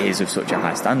out is of such a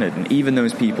high standard. And even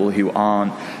those people who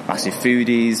aren't massive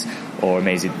foodies or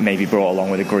maybe brought along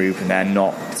with a group and they're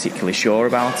not particularly sure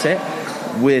about it,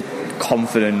 we're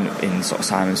confident in sort of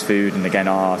Simon's food and again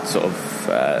our sort of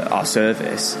our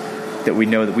service, that we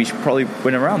know that we should probably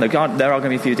win around. There are going to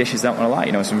be a few dishes that I don't want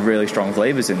to like, some really strong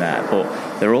flavours in there,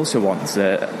 but there are also ones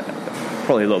that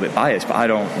probably a little bit biased, but I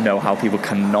don't know how people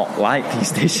cannot like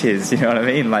these dishes, you know what I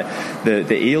mean? Like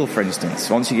the eel, for instance,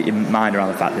 once you get your mind around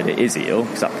the fact that it is eel,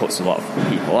 because that puts a lot of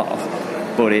people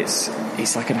off, but it's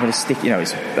like a bit of stick,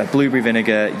 it's a blueberry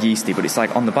vinegar, yeasty, but it's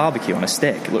like on the barbecue on a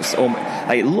stick.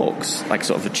 It looks like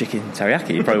sort of a chicken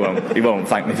teriyaki. You won't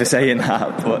thank me for saying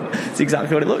that, but it's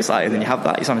exactly what it looks like. And then you have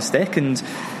that, it's on a stick, and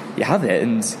you have it.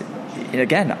 And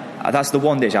again, that's the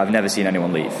one dish I've never seen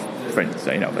anyone leave. For instance,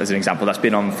 as an example, that's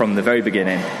been on from the very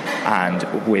beginning,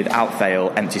 and without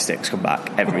fail, empty sticks come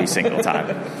back every single time.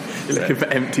 You're looking for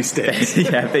empty sticks.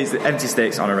 Yeah, basically empty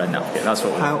sticks on a red napkin. That's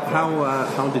what.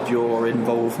 How did your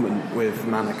involvement with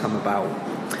Manor come about?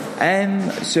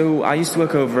 So I used to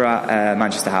work over at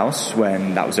Manchester House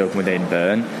when that was open with Aidan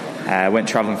Byrne. Went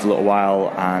travelling for a little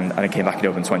while, and I came back and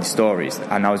opened 20 Stories.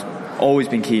 And I was always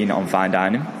been keen on fine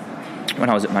dining. When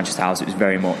I was at Manchester House, it was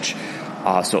very much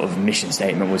our sort of mission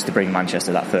statement was to bring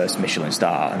Manchester that first Michelin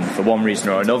star, and for one reason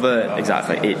or another,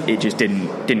 it just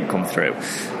didn't come through.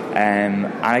 And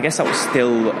I guess that was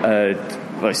still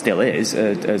it still is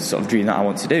a sort of dream that I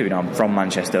want to do. I'm from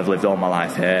Manchester, I've lived all my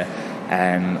life here,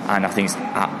 and I think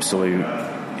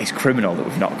it's criminal that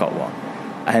we've not got one.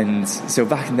 And so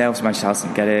back in the day, Manchester House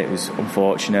didn't get it. It was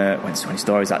unfortunate. Went to 20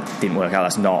 Stories, that didn't work out.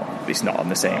 It's not on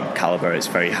the same calibre. It's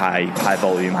very high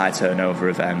volume, high turnover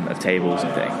of tables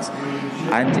and things.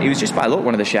 And it was just by luck.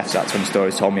 One of the chefs at 20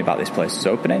 Stories told me about this place was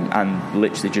opening, and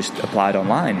literally just applied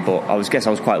online. But I was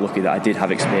quite lucky that I did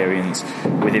have experience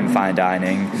within fine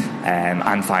dining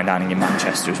and fine dining in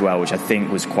Manchester as well, which I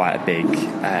think was quite a big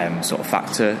sort of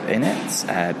factor in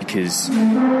it, because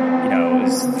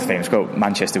as the famous quote,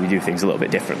 Manchester, we do things a little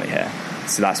bit differently here.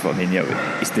 So that's what I mean.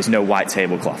 There's no white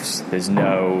tablecloths, there's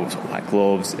no sort of like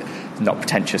gloves. Not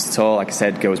pretentious at all. Like I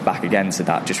said, goes back again to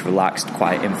that just relaxed,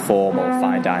 quite informal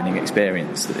fine dining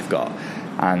experience that they've got.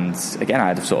 And again, I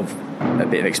had sort of a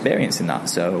bit of experience in that.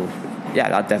 So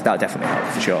yeah, that definitely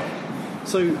helped for sure.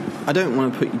 So I don't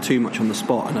want to put you too much on the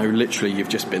spot. I know literally you've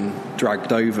just been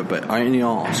dragged over, but I only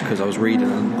ask because I was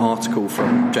reading an article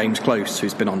from James Close,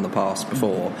 who's been on the past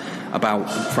before, about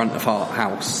front of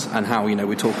house and how,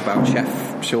 we talk about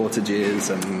chef shortages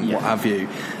and what have you,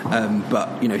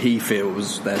 but he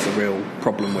feels there's a real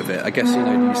problem with it. I guess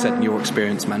you said in your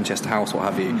experience Manchester House, what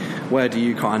have you, where do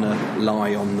you kind of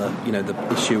lie on the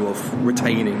the issue of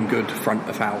retaining good front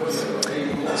of house?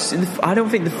 I don't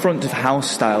think the front of house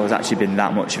style has actually been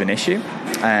that much of an issue.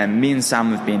 Me and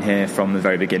Sam have been here from the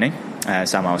very beginning,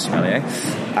 Sam, our sommelier,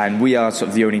 and we are sort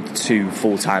of the only two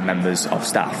full-time members of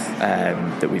staff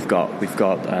that we've got. We've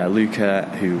got Luca,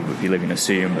 who would be living in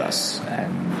Assume,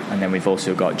 and then we've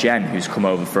also got Jen, who's come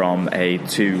over from a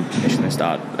 2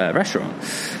 Michelin-starred restaurant.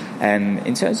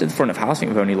 In terms of the front of house, I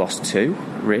think we've only lost 2,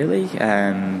 really,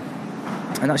 and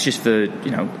that's just for,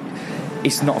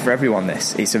 it's not for everyone.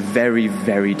 It's a very,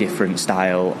 very different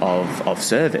style of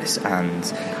service,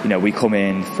 and we come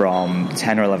in from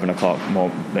 10 or 11 o'clock,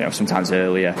 more, sometimes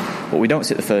earlier, but we don't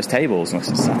sit the first tables unless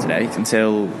it's Saturday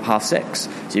until 6:30.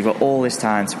 So you've got all this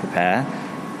time to prepare.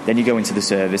 Then you go into the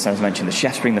service. As I mentioned, the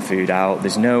chefs bring the food out. We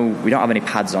don't have any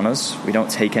pads on us. We don't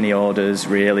take any orders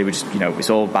really. We just it's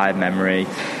all by memory.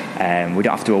 We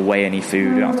don't have to weigh any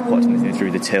food. We don't have to put anything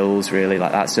through the tills really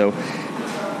like that. So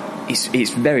it's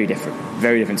very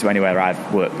different to anywhere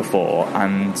I've worked before,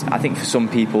 and I think for some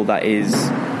people that is,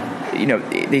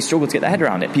 they struggle to get their head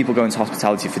around it. People go into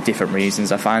hospitality for different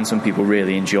reasons. I find some people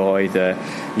really enjoy the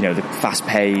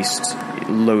fast-paced,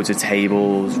 loads of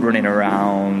tables, running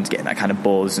around, getting that kind of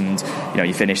buzz, and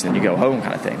you finish and then you go home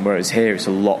kind of thing. Whereas here it's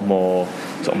a lot more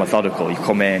sort of methodical. You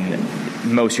come in,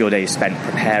 most of your day is spent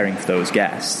preparing for those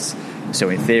guests. So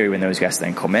in theory, when those guests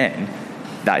then come in,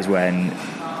 that is when,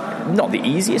 not the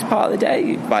easiest part of the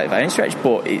day by any stretch,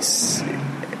 but it's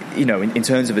in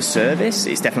terms of a service,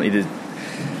 it's definitely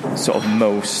the sort of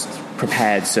most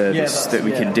prepared service that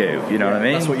we can do. You know what I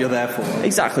mean? That's what you're there for.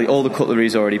 Exactly. All the cutlery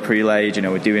is already pre-laid. You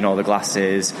know, we're doing all the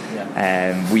glasses.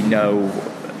 We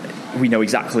know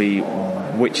exactly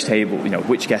which table, you know,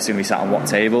 which guests are going to be sat on what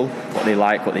table, what they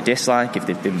like, what they dislike, if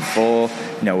they've been before.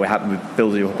 You know, we're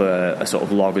building up a sort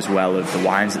of log as well of the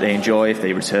wines that they enjoy if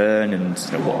they return, and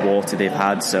you know, what water they've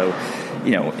had. So,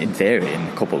 you know, in theory, in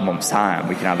a couple of months' time,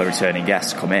 we can have a returning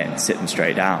guest come in, sit them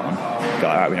straight down, go,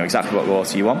 all right, we know exactly what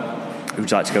water you want. Would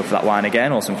you like to go for that wine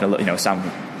again, or something? You know, Sam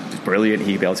is brilliant.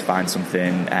 He'd be able to find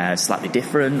something slightly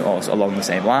different or along the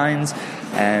same lines.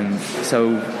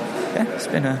 So. Yeah, it's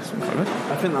been quite good.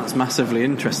 I think that's massively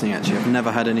interesting, actually. I've never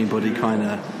had anybody kind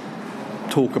of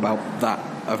talk about that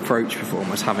approach before,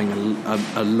 almost having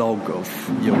a log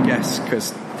of your guests,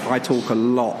 because I talk a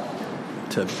lot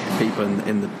to people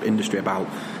in the industry about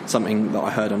something that I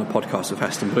heard on a podcast of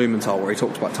Heston Blumenthal where he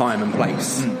talked about time and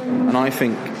place. And I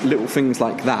think little things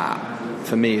like that,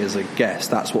 for me as a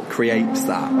guest, that's what creates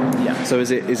that. Yeah. So is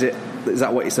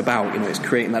that what it's about? You know, it's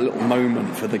creating that little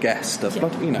moment for the guest of,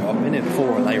 you know, I've been here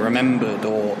before and they remembered,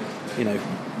 or, you know,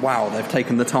 wow, they've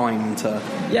taken the time to...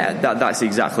 Yeah, that's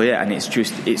exactly it. And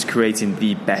it's creating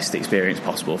the best experience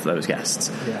possible for those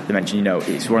guests. Yeah. They mentioned, you know,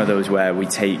 it's one of those where we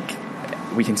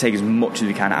can take as much as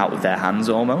we can out of their hands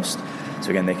almost. So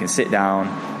again, they can sit down,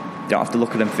 don't have to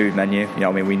look at the food menu. You know,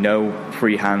 I mean, we know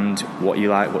pre-hand what you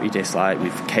like, what you dislike.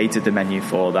 We've catered the menu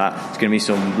for that. There's going to be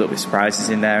some little bit surprises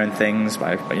in there and things,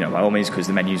 by all means, because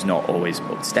the menu's not always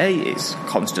up to date. It's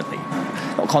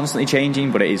not constantly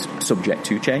changing, but it is subject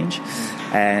to change.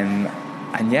 And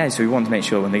yeah, so we want to make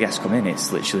sure when the guests come in,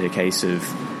 it's literally a case of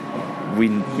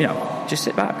just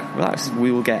sit back, relax.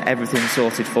 We will get everything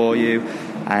sorted for you.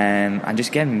 And just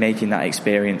again making that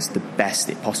experience the best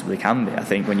it possibly can be. I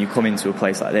think when you come into a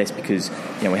place like this, because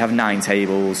you know we have 9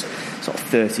 tables, sort of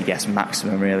 30 guests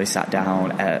maximum really sat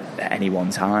down at any one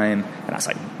time, and that's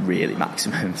like really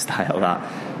maximum style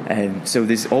that. So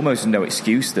there's almost no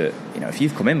excuse that, you know, if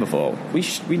you've come in before, we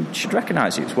should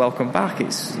recognise you. It's welcome back.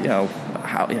 It's, you know,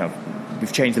 how, you know,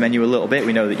 we've changed the menu a little bit.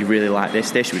 We know that you really like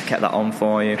this dish. We've kept that on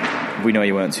for you. We know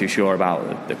you weren't too sure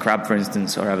about the crab, for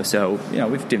instance, or whatever. So, you know,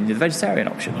 we've given you the vegetarian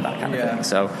option, that kind of thing.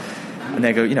 So, and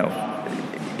they go, you know,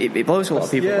 it blows a lot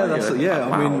of people. Yeah,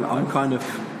 wow. I mean, I'm kind of...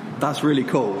 That's really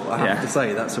cool, I have to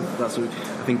say. That's I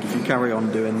think if you carry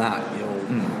on doing that, you'll...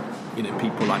 You know,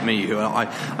 people like me who are...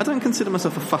 I don't consider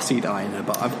myself a fussy diner,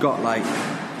 but I've got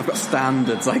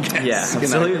standards, I guess. Yeah,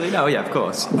 absolutely. You know? No, yeah, of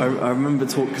course. I remember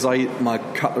because my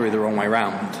cutlery the wrong way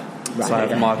round. Right, so I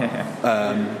have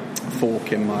my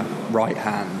fork in my right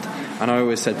hand. And I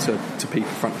always said to people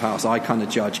front of house, I kind of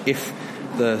judge if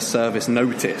the service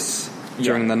notice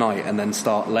during the night and then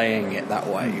start laying it that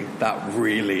way, that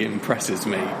really impresses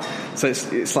me. So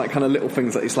it's like kind of little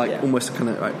things that it's like almost kind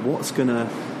of like what's gonna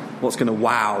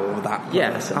wow that person.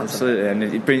 Yeah, absolutely. And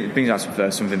it brings us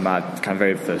to something my kind of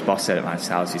very first boss said at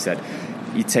Manchester House. He said,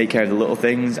 you take care of the little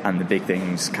things and the big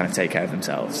things kind of take care of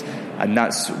themselves. And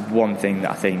that's one thing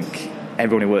that I think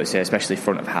everyone who works here, especially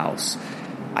front of house,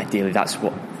 ideally that's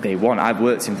what they want. I've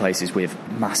worked in places with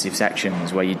massive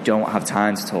sections where you don't have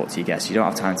time to talk to your guests, you don't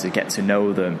have time to get to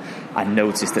know them and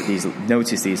notice these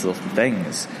little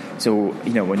things. So,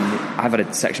 you know, I've had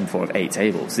a section before of 8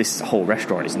 tables, this whole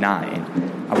restaurant is 9,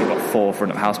 and we've got 4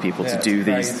 front of house people to do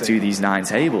these 9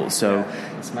 tables. So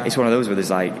it's one of those where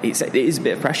there's like, it is a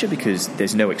bit of pressure because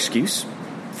there's no excuse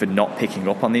for not picking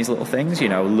up on these little things. You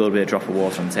know, a little bit of drop of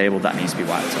water on the table, that needs to be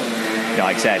wiped up. You know,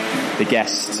 like I said, the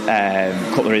guest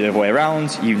cutlery the other way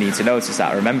around, you need to notice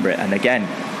that, remember it. And again,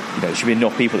 you know, there should be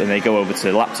enough people that they go over to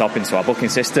the laptop into our booking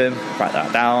system, write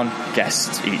that down,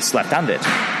 guest eats left-handed.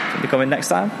 When they come in next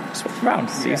time, swap around,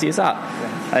 it's easy as that.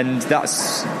 Yeah. And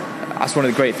that's one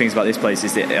of the great things about this place,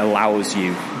 is that it allows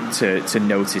you to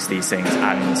notice these things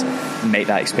and make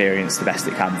that experience the best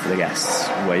it can for the guests,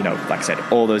 where, you know, like I said,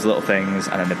 all those little things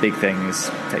and then the big things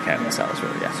take care of themselves,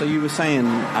 really. Yeah. So you were saying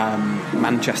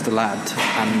Manchester lad,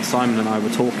 and Simon and I were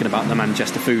talking about the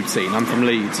Manchester food scene. I'm from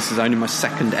Leeds. This is only my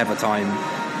second ever time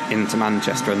into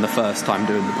Manchester and the first time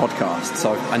doing the podcast,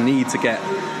 so I need to get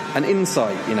an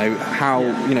insight, you know,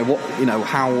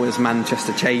 how has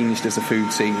Manchester changed as a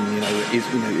food scene?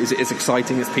 Is it as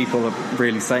exciting as people are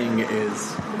really saying it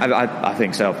is? I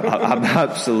think so.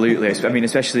 Absolutely. I mean,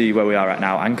 especially where we are right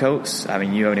now, Ancoats. I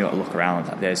mean, you only got to look around.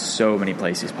 There's so many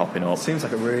places popping up. It seems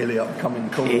like a really upcoming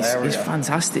cool area. It's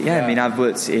fantastic. Yeah, I mean, I've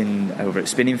worked over at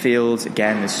Spinning Fields.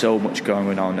 Again, there's so much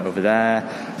going on over there.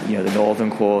 You know, the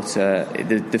Northern Quarter.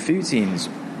 The food scene's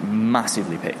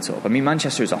massively picked up. I mean,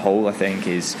 Manchester as a whole, I think,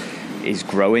 is is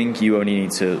growing. You only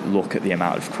need to look at the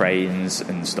amount of cranes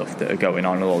and stuff that are going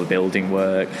on, all the building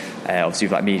work. Obviously,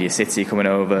 you've got Media City coming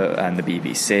over and the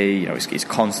BBC. It's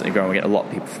constantly growing. We get a lot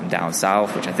of people from down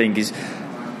south, which I think is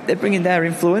they're bringing their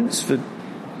influence for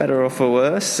better or for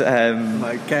worse.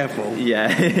 Careful.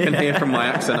 Yeah. You can hear from my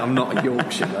accent, I'm not a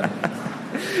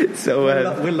Yorkshireman. So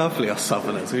we're lovely, us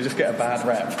Southerners. We just get a bad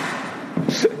rep.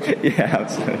 Yeah,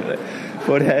 absolutely.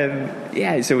 But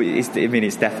so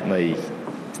it's definitely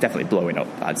blowing up,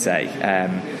 I'd say.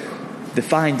 The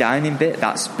fine dining bit,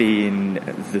 that's been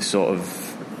the sort of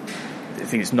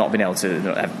thing it's not been able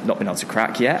to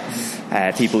crack yet.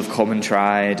 People have come and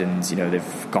tried, and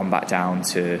they've gone back down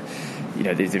to.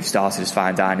 They've started as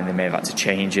fine dining. They may have had to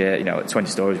change it. At 20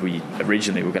 Stories, we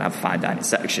originally were going to have a fine dining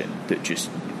section that just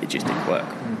didn't work.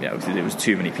 There was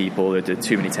too many people, there were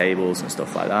too many tables and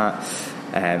stuff like that.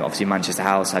 Obviously, Manchester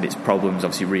House had its problems.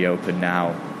 Obviously, reopened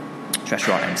now.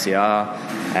 Restaurant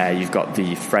MCR. You've got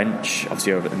the French,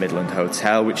 obviously over at the Midland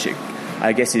Hotel, which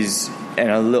I guess is in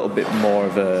a little bit more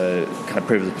of a kind of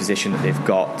privileged position that they've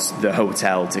got the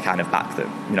hotel to kind of back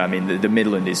them. The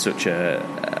Midland is such a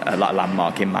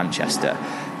landmark in Manchester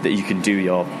that you can do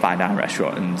your fine dining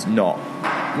restaurant and not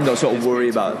sort of worry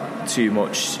about too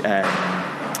much.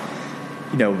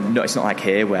 It's not like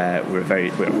here where we're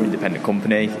an independent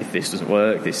company. If this doesn't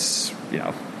work,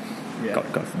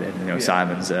 God forbid,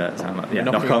 Simon's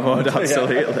knock on wood,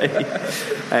 absolutely.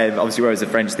 Obviously, whereas the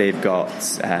French, they've got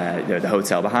the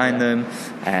hotel behind them.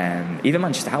 Even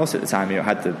Manchester House at the time,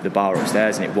 had the bar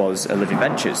upstairs, and it was a Living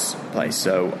Ventures place.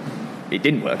 So it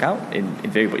didn't work out in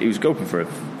theory, but it was open for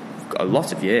a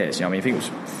lot of years. I think it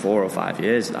was 4 or 5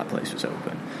 years that place was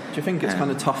open. Do you think it's kind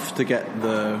of tough to get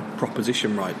the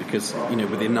proposition right? Because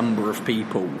with the number of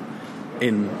people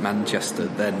in Manchester,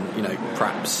 then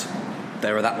perhaps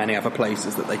there are that many other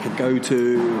places that they could go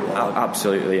to?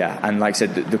 Absolutely, yeah. And like I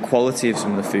said, the quality of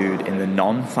some of the food in the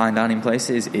non-fine dining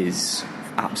places is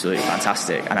absolutely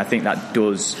fantastic. And I think that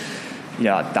does,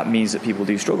 that means that people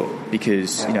do struggle.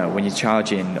 Because, when you're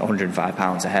charging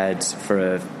 £105 a head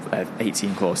for a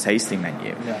 18-course tasting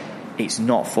menu, it's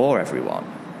not for everyone.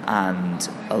 And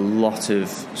a lot of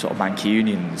sort of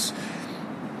Mancunians,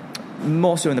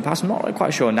 more so in the past, I'm not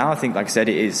quite sure now. I think, like I said,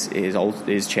 it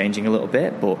is changing a little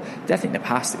bit, but definitely in the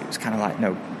past it was kind of like,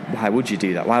 no, why would you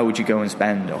do that? Why would you go and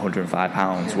spend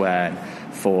 £105 when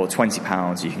for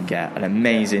 £20 you can get an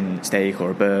amazing steak or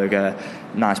a burger,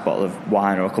 nice bottle of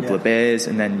wine or a couple of beers,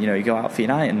 and then you go out for your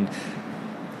night? And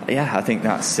I think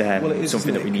that's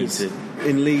something that we need to.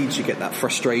 In Leeds, you get that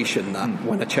frustration that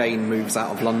when a chain moves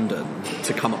out of London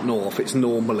to come up north, it's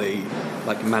normally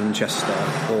like Manchester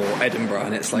or Edinburgh,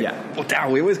 and it's like,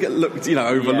 we always get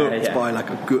overlooked by like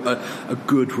a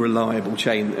good, reliable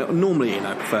chain. Normally,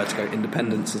 I prefer to go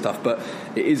independents and stuff, but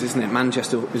it is, isn't it?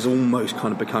 Manchester is almost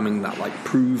kind of becoming that like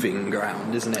proving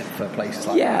ground, isn't it, for places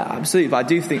like that? Yeah, absolutely. But I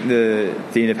do think the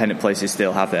independent places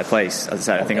still have their place. As I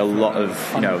said, I think a lot of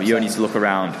you only need to look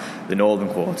around the northern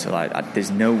quarter. Like,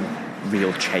 there's no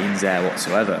real chains there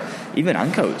whatsoever. Even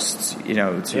Ancoats, to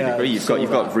a degree.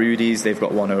 You've got Rudy's. They've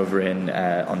got one over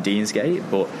on Deansgate,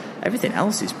 but everything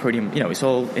else is pretty. It's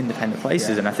all independent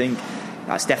places, and I think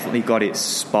that's definitely got its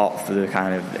spot for the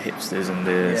kind of the hipsters and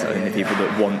the people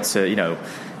that want to,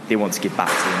 they want to give back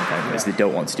to the independent places. They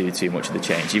don't want to do too much of the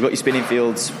change. You've got your Spinning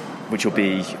Fields, which will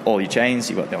be all your chains.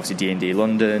 You've got obviously D&D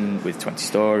London with 20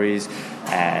 Stories,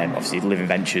 and obviously Living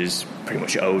Ventures pretty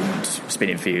much owned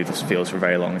Spinning Fields for a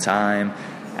very long time.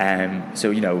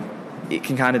 So it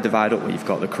can kind of divide up where you've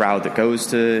got the crowd that goes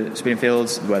to Spinning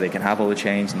Fields, where they can have all the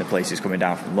chains, and the places coming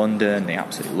down from London, they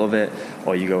absolutely love it.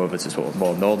 Or you go over to sort of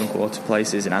more northern quarter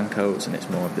places in Ancoats, and it's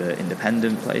more of the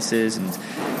independent places, and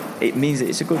it means that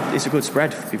it's a good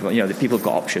spread for people. The people have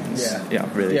got options.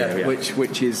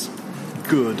 Which is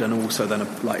good, and also then,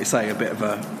 like you say, a bit of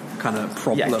a kind of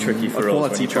problem. Tricky for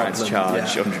us when you try to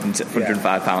charge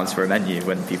 £105 for a menu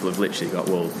when people have literally got,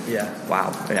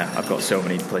 I've got so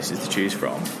many places to choose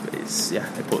from.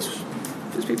 It puts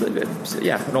people in a bit,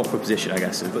 an awkward position, I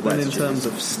guess. But then in terms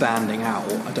of standing out,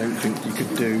 I don't think you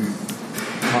could do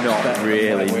much not better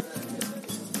really.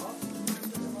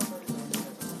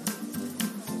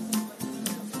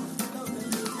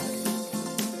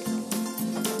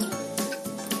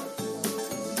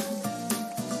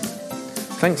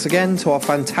 Thanks again to our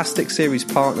fantastic series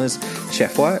partners,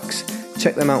 Chefworks.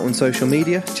 Check them out on social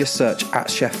media. Just search at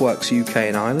Chefworks UK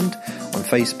and Ireland on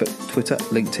Facebook, Twitter,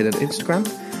 LinkedIn and Instagram.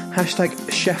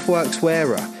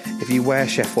 #ChefWorksWearer if you wear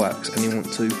Chefworks and you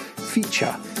want to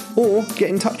feature. Or get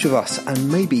in touch with us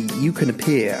and maybe you can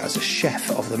appear as a Chef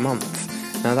of the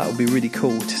Month Now that would be really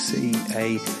cool to see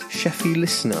a chefy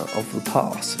listener of the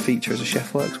past feature as a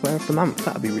Chefworks Wear of the Month.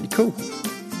 That would be really cool.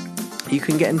 You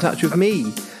can get in touch with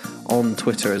me on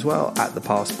Twitter as well, at the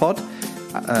Past Pod.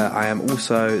 I am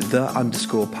also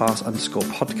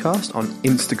the_past_podcast on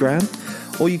Instagram.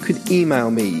 Or you could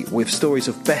email me with stories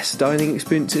of best dining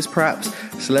experiences, perhaps.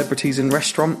 Celebrities in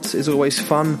restaurants is always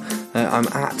fun. I'm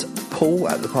at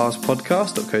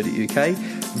paul@thepastpodcast.co.uk.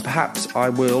 And perhaps I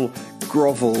will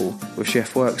grovel with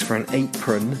Chefworks for an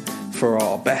apron for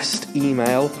our best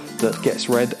email that gets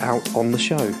read out on the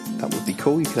show. That would be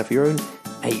cool. You could have your own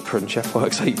apron,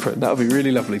 Chefworks apron. That would be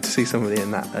really lovely to see somebody in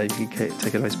that. You can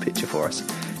take a nice picture for us.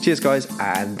 Cheers, guys,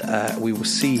 and we will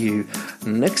see you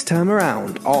next time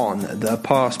around on the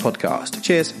Past Podcast.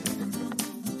 Cheers.